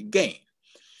can we gain?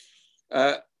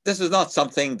 This is not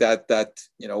something that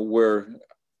we're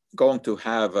going to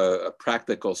have a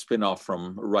practical spin-off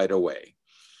from right away.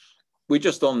 We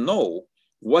just don't know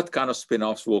what kind of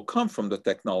spin-offs will come from the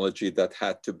technology that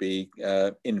had to be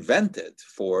invented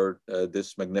for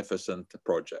this magnificent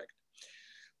project.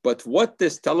 But what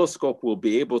this telescope will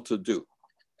be able to do,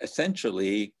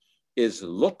 essentially, is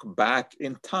look back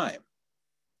in time,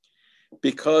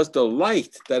 because the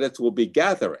light that it will be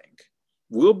gathering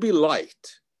will be light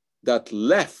that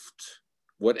left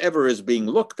whatever is being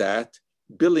looked at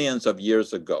billions of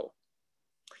years ago.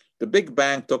 The Big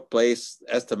Bang took place,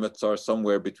 estimates are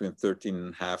somewhere between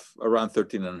around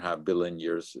 13.5 billion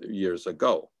years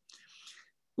ago,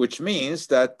 which means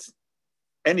that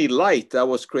any light that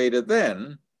was created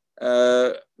then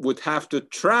would have to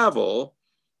travel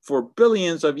for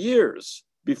billions of years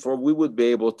before we would be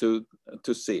able to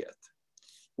see it.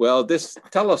 Well, this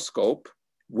telescope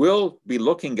will be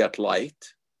looking at light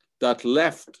that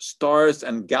left stars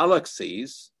and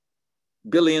galaxies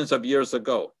billions of years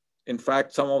ago. In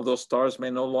fact, some of those stars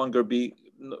may no longer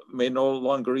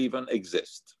even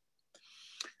exist.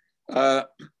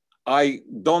 I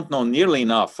don't know nearly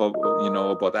enough of,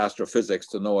 about astrophysics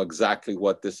to know exactly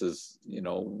what this is,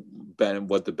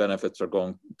 what the benefits are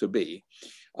going to be.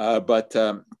 But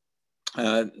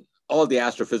all the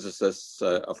astrophysicists,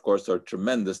 of course, are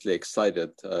tremendously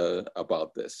excited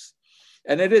about this.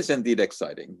 And it is indeed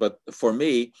exciting. But for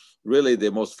me, really,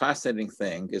 the most fascinating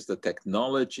thing is the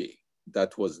technology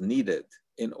that was needed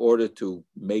in order to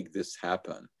make this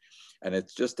happen. And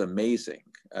it's just amazing,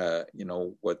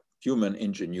 what human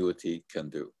ingenuity can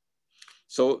do.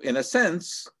 So in a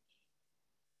sense,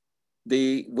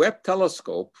 the Webb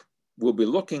telescope will be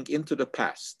looking into the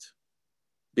past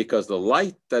because the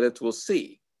light that it will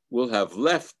see will have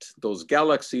left those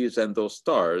galaxies and those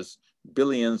stars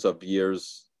billions of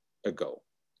years ago.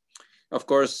 Of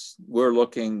course, we're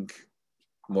looking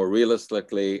more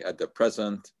realistically at the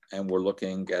present, and we're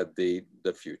looking at the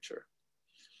future.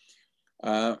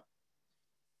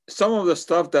 Some of the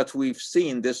stuff that we've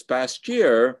seen this past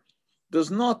year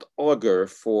does not augur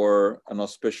for an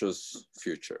auspicious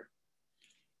future.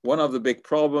 One of the big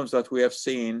problems that we have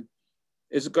seen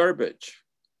is garbage.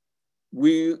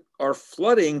 We are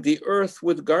flooding the earth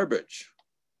with garbage,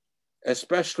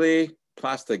 especially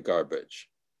plastic garbage.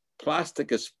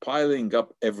 Plastic is piling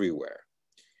up everywhere.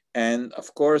 And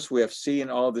of course, we have seen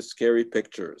all the scary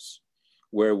pictures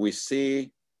where we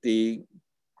see the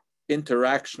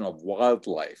interaction of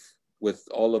wildlife with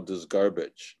all of this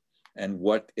garbage and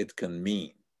what it can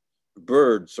mean.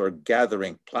 Birds are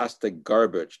gathering plastic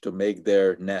garbage to make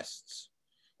their nests.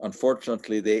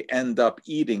 Unfortunately, they end up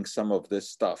eating some of this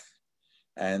stuff.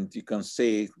 And you can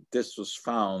see this was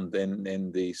found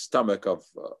in the stomach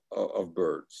of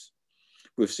birds.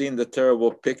 We've seen the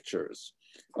terrible pictures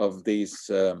of these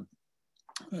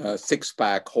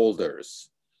six-pack holders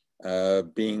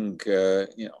being,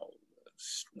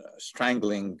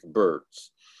 strangling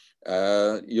birds.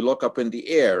 You look up in the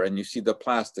air and you see the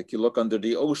plastic. You look under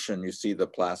the ocean, you see the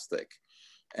plastic.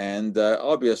 And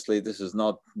obviously, this is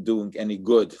not doing any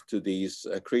good to these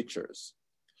creatures.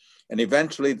 And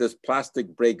eventually, this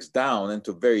plastic breaks down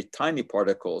into very tiny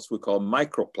particles we call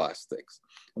microplastics.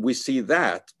 We see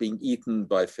that being eaten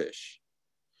by fish.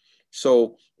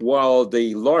 So while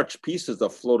the large pieces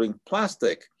of floating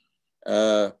plastic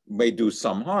may do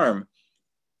some harm,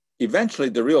 eventually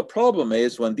the real problem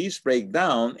is when these break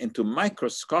down into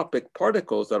microscopic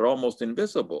particles that are almost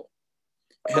invisible.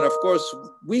 And of course,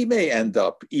 we may end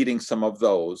up eating some of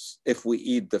those if we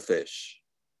eat the fish.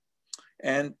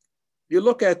 And you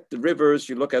look at the rivers,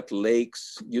 you look at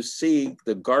lakes, you see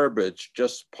the garbage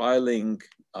just piling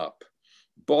up,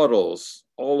 bottles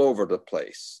all over the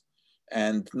place.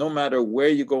 And no matter where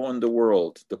you go in the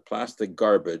world, the plastic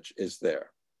garbage is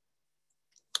there.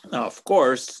 Now, of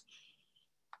course,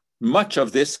 much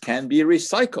of this can be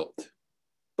recycled,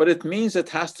 but it means it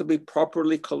has to be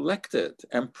properly collected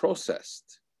and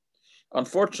processed.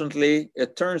 Unfortunately,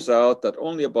 it turns out that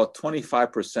only about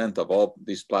 25% of all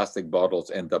these plastic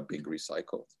bottles end up being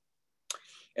recycled.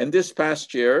 And this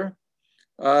past year,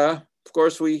 of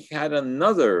course, we had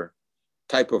another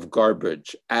type of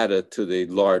garbage added to the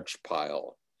large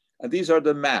pile. And these are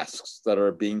the masks that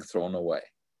are being thrown away.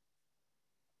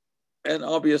 And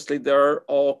obviously, there are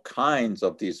all kinds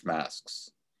of these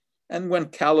masks. And when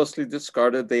callously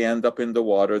discarded, they end up in the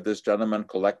water. This gentleman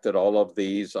collected all of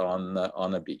these on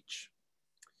a beach.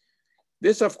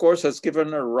 This, of course, has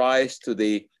given a rise to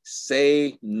the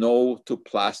Say No to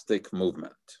Plastic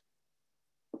movement.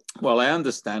 Well, I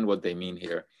understand what they mean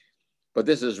here, but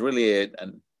this is really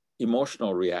an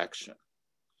emotional reaction.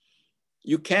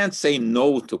 You can't say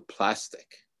no to plastic.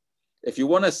 If you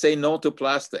want to say no to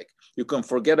plastic, you can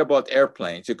forget about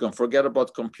airplanes, you can forget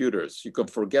about computers, you can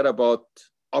forget about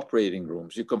operating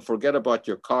rooms, you can forget about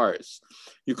your cars,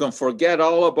 you can forget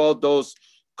all about those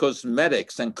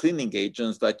cosmetics and cleaning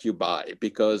agents that you buy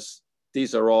because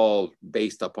these are all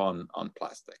based upon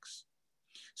plastics.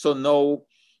 So no,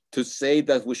 to say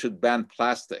that we should ban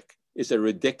plastic is a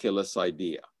ridiculous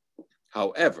idea.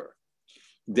 However,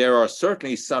 there are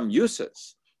certainly some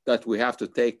uses that we have to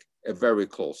take a very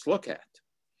close look at.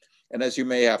 And as you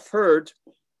may have heard,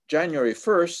 January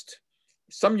 1st,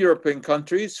 some European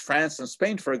countries, France and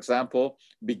Spain, for example,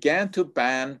 began to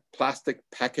ban plastic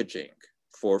packaging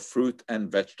for fruit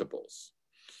and vegetables,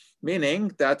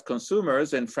 meaning that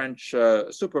consumers in French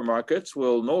supermarkets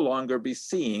will no longer be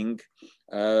seeing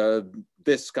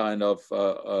this kind of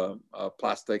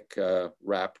plastic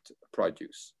wrapped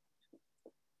produce.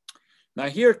 Now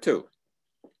here too,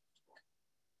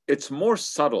 it's more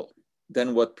subtle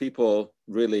than what people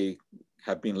really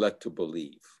have been led to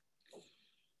believe,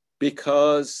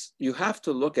 because you have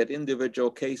to look at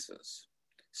individual cases.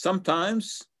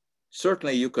 Sometimes,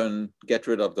 certainly you can get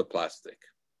rid of the plastic.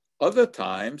 Other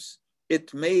times,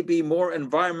 it may be more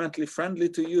environmentally friendly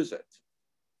to use it.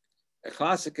 A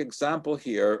classic example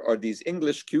here are these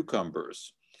English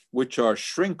cucumbers, which are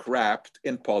shrink wrapped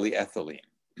in polyethylene.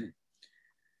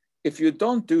 If you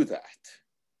don't do that,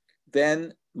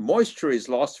 then moisture is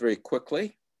lost very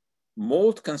quickly,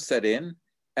 mold can set in,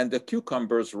 and the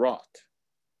cucumbers rot.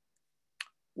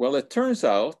 Well, it turns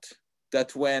out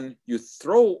that when you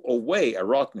throw away a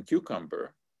rotten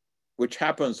cucumber, which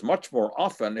happens much more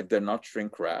often if they're not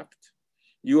shrink wrapped,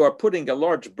 you are putting a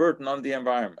large burden on the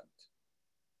environment.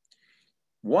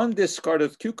 One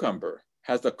discarded cucumber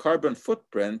has a carbon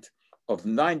footprint of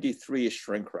 93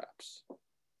 shrink wraps.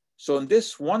 So in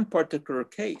this one particular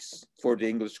case for the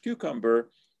English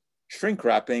cucumber, shrink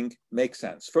wrapping makes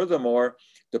sense. Furthermore,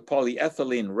 the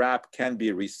polyethylene wrap can be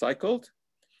recycled.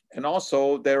 And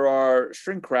also there are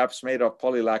shrink wraps made of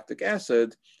polylactic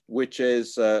acid, which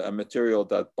is a material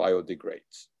that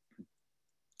biodegrades.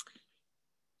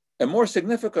 A more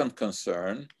significant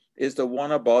concern is the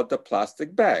one about the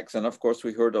plastic bags. And of course,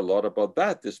 we heard a lot about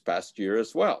that this past year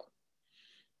as well.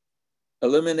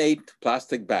 Eliminate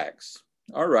plastic bags.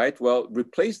 All right, well,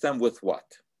 replace them with what?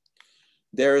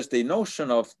 There is the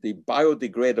notion of the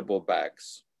biodegradable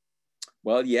bags.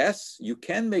 Well, yes, you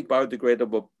can make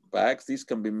biodegradable bags. These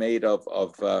can be made of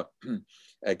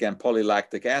again,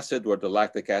 polylactic acid, where the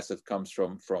lactic acid comes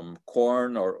from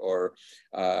corn, or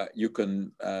you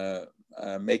can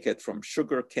make it from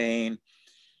sugar cane.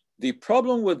 The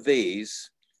problem with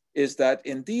these is that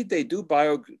indeed they do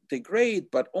biodegrade,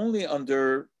 but only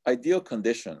under ideal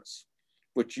conditions,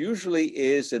 which usually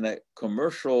is in a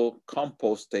commercial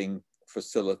composting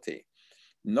facility,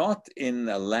 not in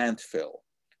a landfill,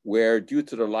 where due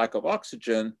to the lack of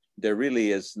oxygen, there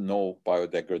really is no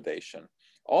biodegradation.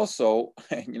 Also,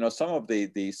 some of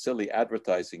the silly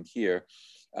advertising here,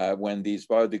 when these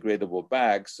biodegradable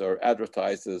bags are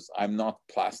advertised as, I'm not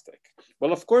plastic.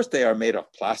 Well, of course they are made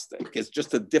of plastic. It's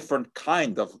just a different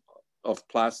kind of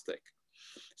plastic.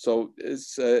 So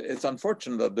it's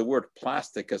unfortunate that the word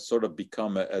plastic has sort of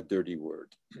become a dirty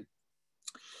word.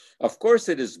 Of course,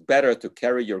 it is better to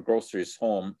carry your groceries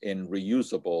home in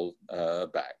reusable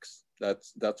bags.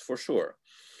 That's for sure.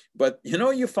 But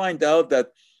you find out that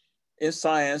in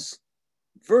science,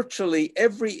 virtually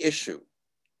every issue,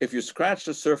 if you scratch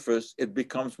the surface, it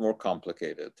becomes more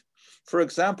complicated. For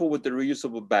example, with the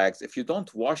reusable bags, if you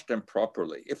don't wash them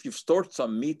properly, if you've stored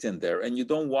some meat in there and you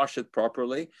don't wash it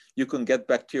properly, you can get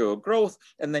bacterial growth,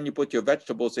 and then you put your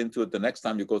vegetables into it. The next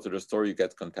time you go to the store, you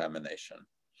get contamination.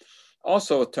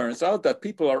 Also, it turns out that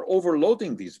people are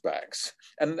overloading these bags,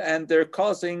 and they're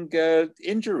causing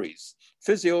injuries.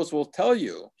 Physios will tell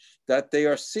you that they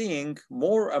are seeing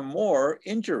more and more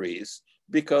injuries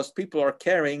because people are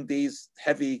carrying these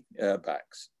heavy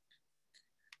bags.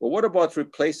 Well, what about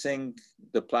replacing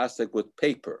the plastic with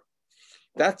paper?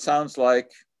 That sounds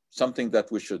like something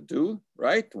that we should do,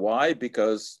 right? Why?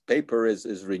 Because paper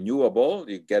is renewable.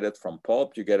 You get it from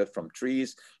pulp, you get it from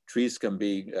trees. Trees can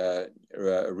be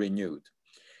renewed.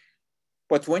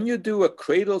 But when you do a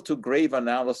cradle to grave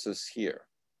analysis here,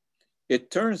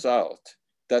 it turns out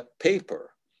that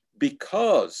paper,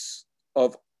 because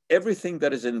of everything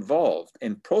that is involved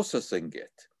in processing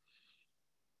it,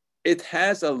 it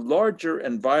has a larger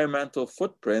environmental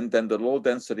footprint than the low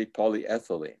density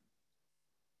polyethylene.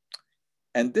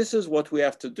 And this is what we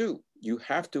have to do. You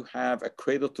have to have a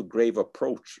cradle to grave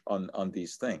approach on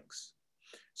these things.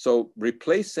 So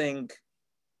replacing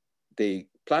the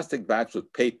plastic bags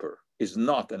with paper is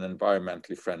not an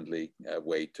environmentally friendly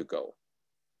way to go.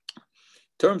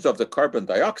 In terms of the carbon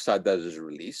dioxide that is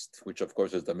released, which of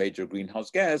course is the major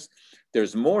greenhouse gas,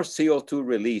 there's more CO2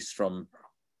 released from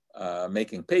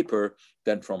making paper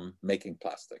than from making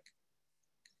plastic.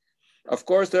 Of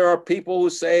course, there are people who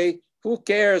say, who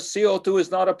cares? CO2 is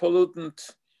not a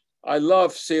pollutant. I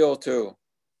love CO2.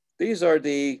 These are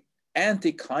the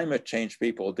anti-climate change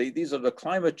people. These are the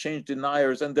climate change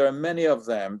deniers, and there are many of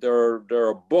them. There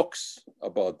are books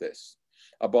about this,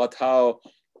 about how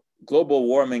global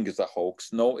warming is a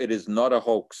hoax. No, it is not a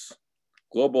hoax.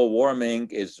 Global warming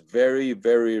is very,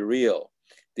 very real.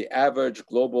 The average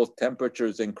global temperature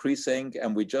is increasing,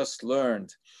 and we just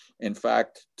learned, in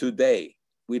fact, today,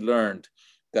 we learned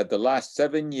that the last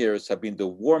 7 years have been the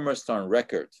warmest on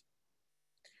record.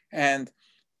 And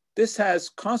this has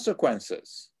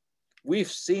consequences.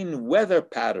 We've seen weather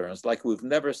patterns like we've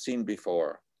never seen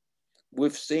before.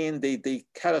 We've seen the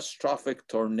catastrophic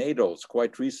tornadoes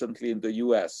quite recently in the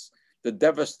US, the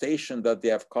devastation that they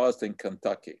have caused in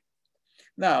Kentucky.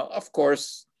 Now, of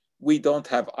course, we don't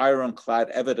have ironclad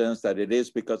evidence that it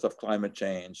is because of climate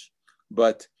change,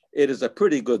 but it is a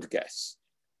pretty good guess.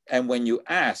 And when you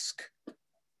ask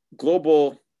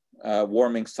global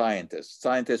warming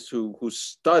scientists who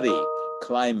study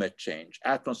climate change,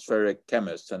 atmospheric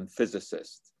chemists and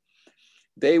physicists,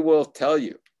 they will tell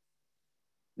you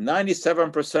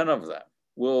 97% of them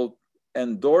will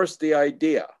endorse the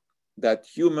idea that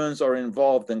humans are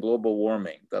involved in global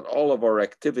warming, that all of our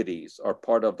activities are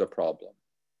part of the problem.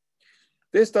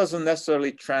 This doesn't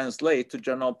necessarily translate to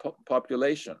general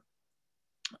population.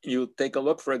 You take a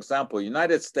look, for example,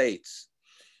 United States,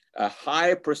 a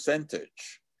high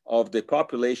percentage of the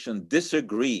population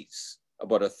disagrees,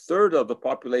 about a third of the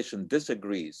population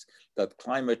disagrees that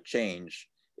climate change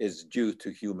is due to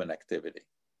human activity.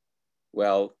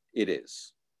 Well, it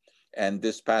is. And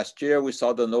this past year, we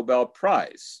saw the Nobel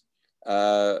Prize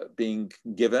being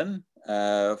given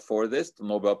for this, the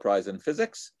Nobel Prize in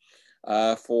Physics,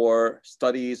 for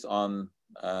studies on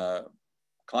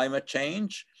climate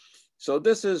change. So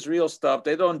this is real stuff.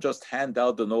 They don't just hand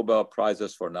out the Nobel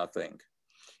Prizes for nothing.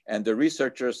 And the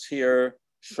researchers here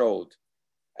showed,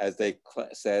 as they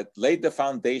said, laid the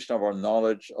foundation of our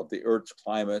knowledge of the Earth's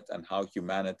climate and how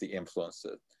humanity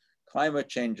influences it. Climate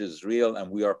change is real and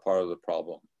we are part of the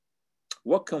problem.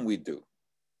 What can we do?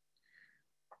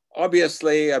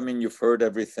 Obviously, I mean, you've heard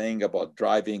everything about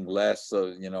driving less,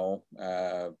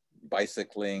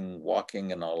 bicycling,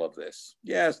 walking, and all of this.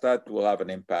 Yes, that will have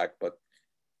an impact, but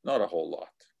not a whole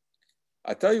lot.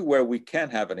 I tell you where we can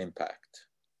have an impact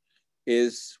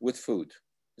is with food.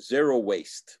 Zero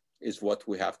waste is what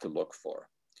we have to look for,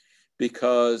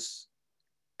 because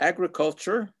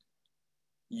agriculture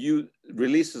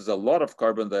releases a lot of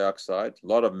carbon dioxide, a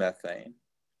lot of methane,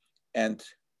 and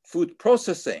food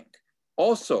processing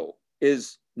also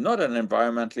is not an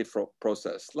environmentally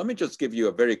process. Let me just give you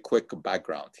a very quick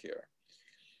background here.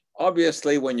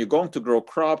 Obviously, when you're going to grow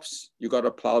crops, you got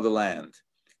to plow the land.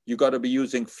 You got to be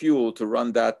using fuel to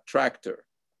run that tractor.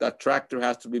 That tractor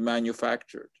has to be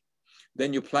manufactured.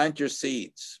 Then you plant your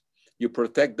seeds. You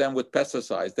protect them with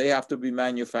pesticides. They have to be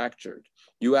manufactured.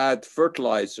 You add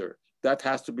fertilizer. That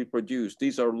has to be produced.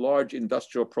 These are large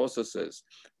industrial processes,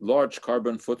 large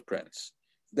carbon footprints.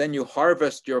 Then you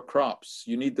harvest your crops.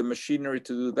 You need the machinery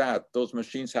to do that. Those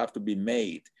machines have to be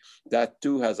made. That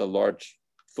too has a large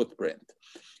footprint.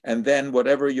 And then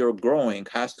whatever you're growing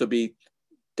has to be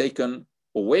taken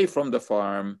away from the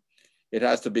farm. It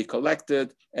has to be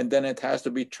collected, and then it has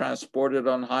to be transported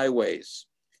on highways.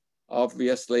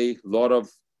 Obviously, a lot of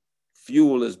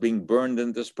fuel is being burned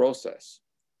in this process.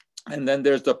 And then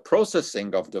there's the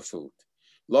processing of the food.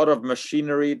 A lot of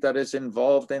machinery that is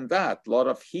involved in that, a lot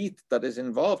of heat that is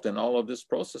involved in all of this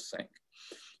processing.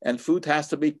 And food has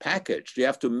to be packaged. You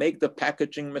have to make the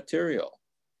packaging material.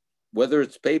 Whether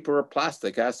it's paper or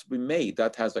plastic, has to be made.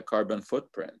 That has a carbon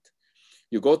footprint.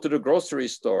 You go to the grocery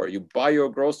store, you buy your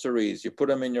groceries, you put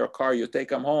them in your car, you take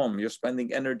them home, you're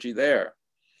spending energy there.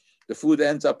 The food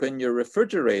ends up in your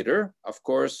refrigerator. Of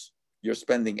course, you're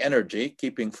spending energy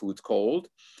keeping food cold.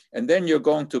 And then you're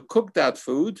going to cook that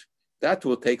food. That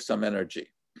will take some energy.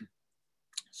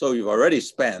 So you've already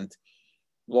spent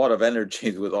a lot of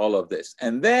energy with all of this.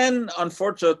 And then,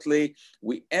 unfortunately,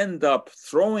 we end up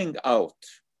throwing out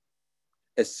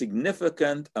a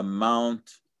significant amount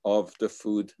of the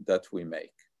food that we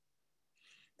make.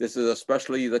 This is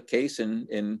especially the case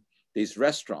in these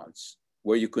restaurants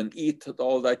where you can eat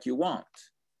all that you want.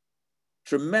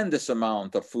 Tremendous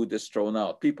amount of food is thrown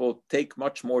out. People take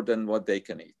much more than what they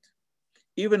can eat.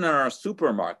 Even in our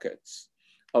supermarkets,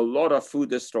 a lot of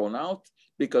food is thrown out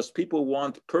because people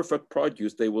want perfect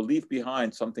produce. They will leave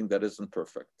behind something that isn't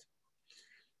perfect.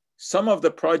 Some of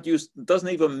the produce doesn't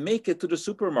even make it to the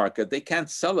supermarket. They can't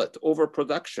sell it,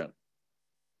 overproduction,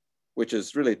 which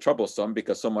is really troublesome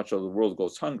because so much of the world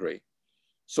goes hungry.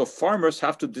 So farmers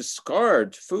have to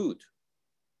discard food.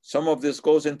 Some of this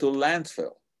goes into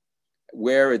landfill,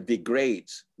 where it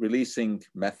degrades, releasing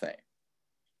methane.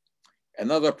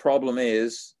 Another problem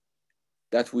is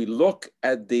that we look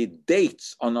at the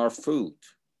dates on our food,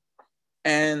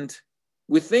 and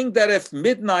we think that if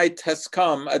midnight has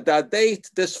come at that date,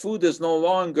 this food is no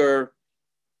longer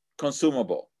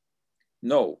consumable.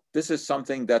 No, this is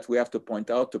something that we have to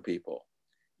point out to people.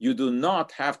 You do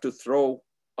not have to throw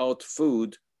out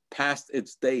food past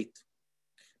its date,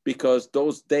 because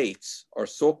those dates are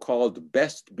so-called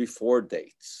best before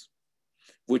dates,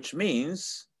 which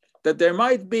means that there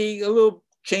might be a little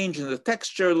change in the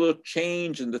texture, a little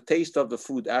change in the taste of the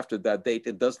food after that date.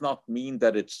 It does not mean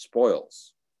that it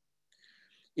spoils.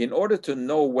 In order to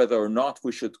know whether or not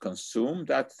we should consume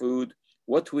that food,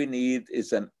 what we need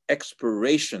is an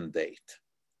expiration date.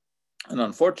 And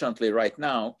unfortunately, right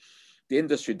now, the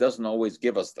industry doesn't always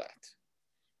give us that.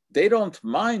 They don't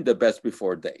mind the best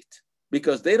before date.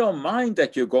 because they don't mind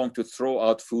that you're going to throw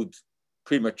out food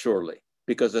prematurely,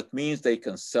 because it means they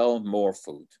can sell more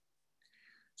food.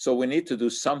 So we need to do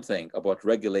something about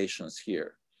regulations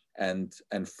here and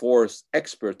enforce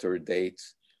expiry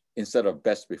dates instead of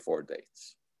best before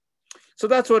dates. So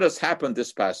that's what has happened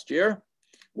this past year.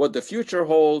 What the future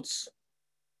holds,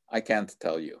 I can't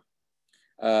tell you.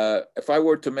 If I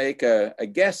were to make a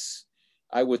guess,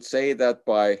 I would say that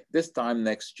by this time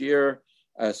next year,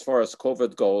 as far as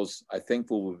COVID goes, I think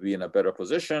we will be in a better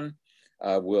position.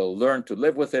 We'll learn to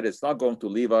live with it. It's not going to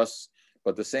leave us,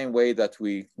 but the same way that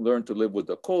we learn to live with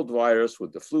the cold virus,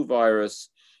 with the flu virus,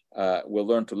 we'll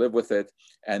learn to live with it.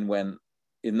 And when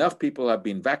enough people have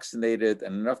been vaccinated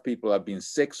and enough people have been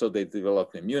sick so they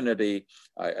develop immunity,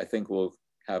 I think we'll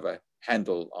have a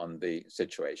handle on the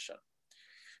situation.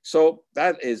 So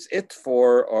that is it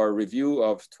for our review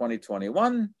of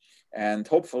 2021. And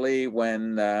hopefully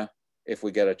if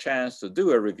we get a chance to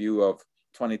do a review of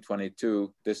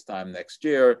 2022 this time next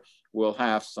year, we'll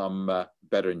have some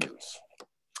better news.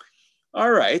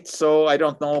 All right, so I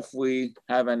don't know if we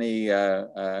have any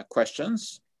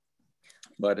questions,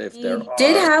 but if there are. We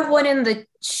did have one in the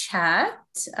chat.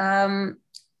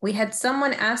 We had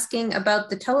someone asking about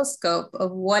the telescope,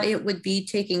 of what it would be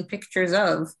taking pictures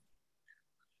of.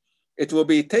 It will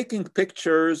be taking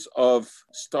pictures of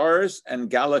stars and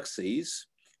galaxies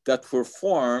that were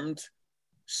formed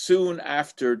soon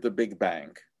after the Big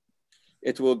Bang.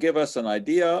 It will give us an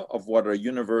idea of what our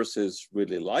universe is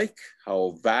really like,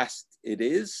 how vast it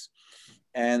is,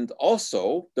 and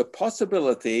also the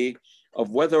possibility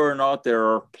of whether or not there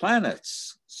are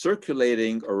planets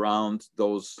circulating around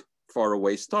those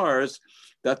faraway stars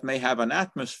that may have an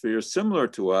atmosphere similar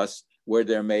to us, where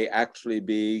there may actually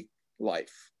be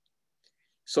life.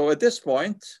 So at this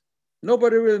point,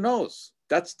 nobody really knows.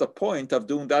 That's the point of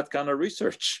doing that kind of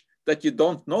research, that you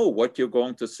don't know what you're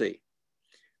going to see.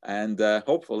 And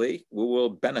hopefully we will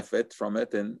benefit from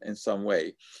it in some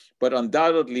way. But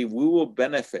undoubtedly, we will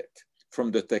benefit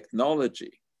from the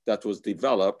technology that was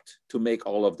developed to make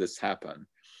all of this happen.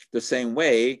 The same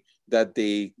way that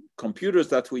the computers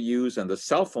that we use and the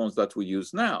cell phones that we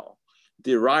use now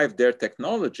derive their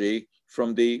technology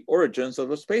from the origins of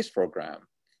the space program,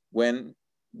 when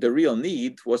the real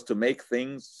need was to make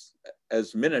things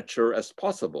as miniature as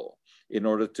possible in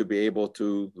order to be able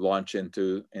to launch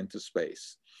into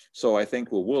space. So I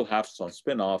think we will have some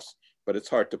spin-offs, but it's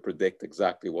hard to predict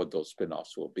exactly what those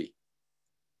spin-offs will be.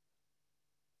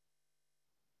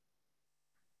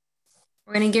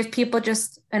 We're going to give people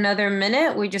just another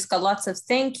minute. We just got lots of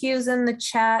thank yous in the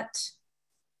chat.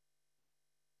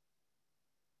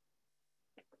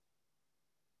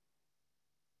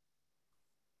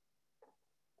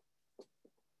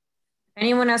 If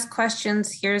anyone has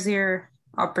questions, here's your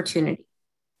opportunity.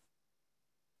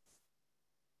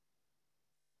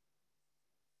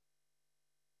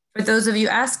 For those of you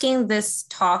asking, this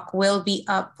talk will be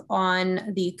up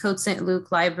on the Côte Saint-Luc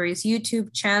Library's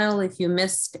YouTube channel if you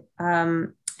missed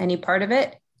any part of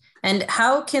it. And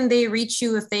how can they reach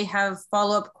you if they have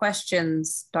follow-up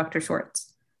questions, Dr.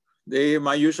 Schwarcz?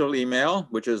 My usual email,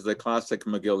 which is the classic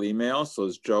McGill email, so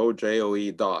it's Joe,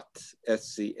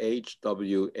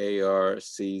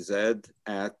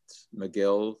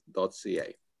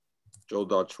 joe.schwarcz@mcgill.ca.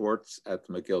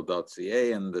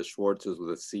 joe.schwartz@mcgill.ca, and the Schwartz is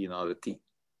with a C, not a T.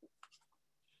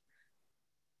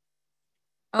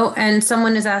 Oh, and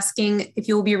someone is asking if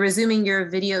you will be resuming your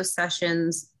video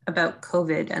sessions about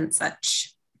COVID and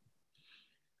such.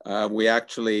 We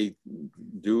actually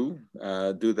do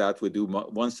that. We do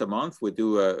once a month. We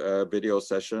do a video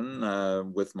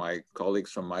session with my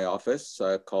colleagues from my office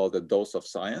called A Dose of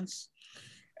Science.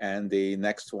 And the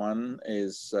next one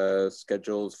is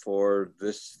scheduled for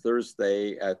this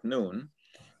Thursday at noon.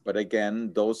 But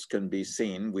again, those can be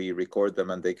seen. We record them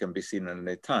and they can be seen at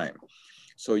any time.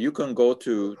 So you can go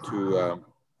to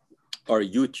our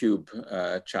YouTube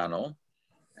channel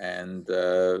and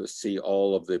see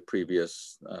all of the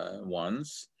previous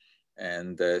ones.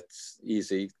 And it's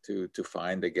easy to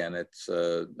find. Again, it's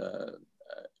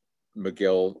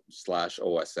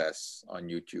McGill/OSS on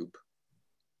YouTube.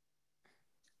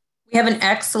 We have an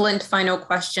excellent final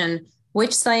question.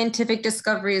 Which scientific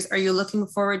discoveries are you looking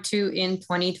forward to in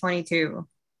 2022?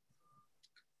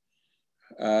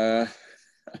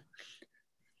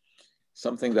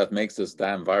 Something that makes this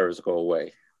damn virus go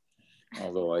away.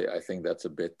 Although I think that's a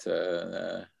bit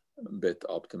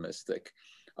optimistic.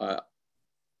 I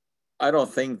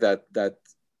don't think that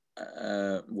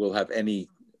we'll have any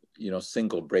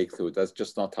single breakthrough. That's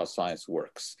just not how science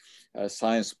works.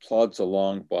 Science plods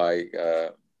along by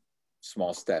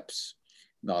small steps.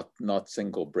 not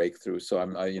single breakthrough. So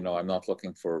I'm not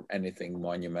looking for anything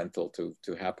monumental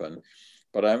to happen,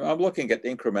 but I'm looking at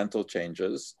incremental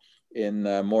changes in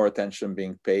more attention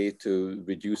being paid to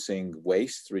reducing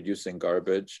waste, reducing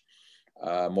garbage,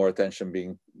 more attention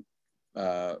being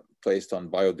placed on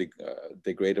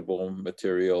biodegradable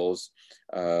materials,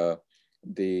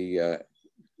 the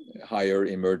higher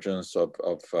emergence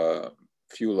of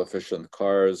fuel-efficient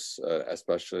cars,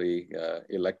 especially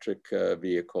electric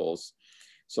vehicles.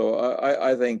 So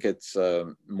I think it's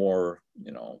more,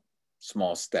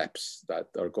 small steps that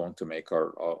are going to make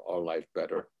our life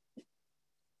better.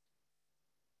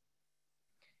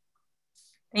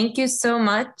 Thank you so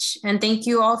much. And thank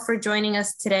you all for joining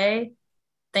us today.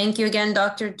 Thank you again,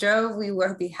 Dr. Joe. We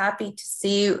will be happy to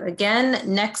see you again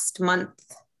next month.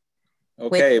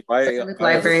 Okay, bye.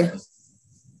 Library.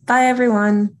 Bye,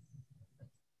 everyone.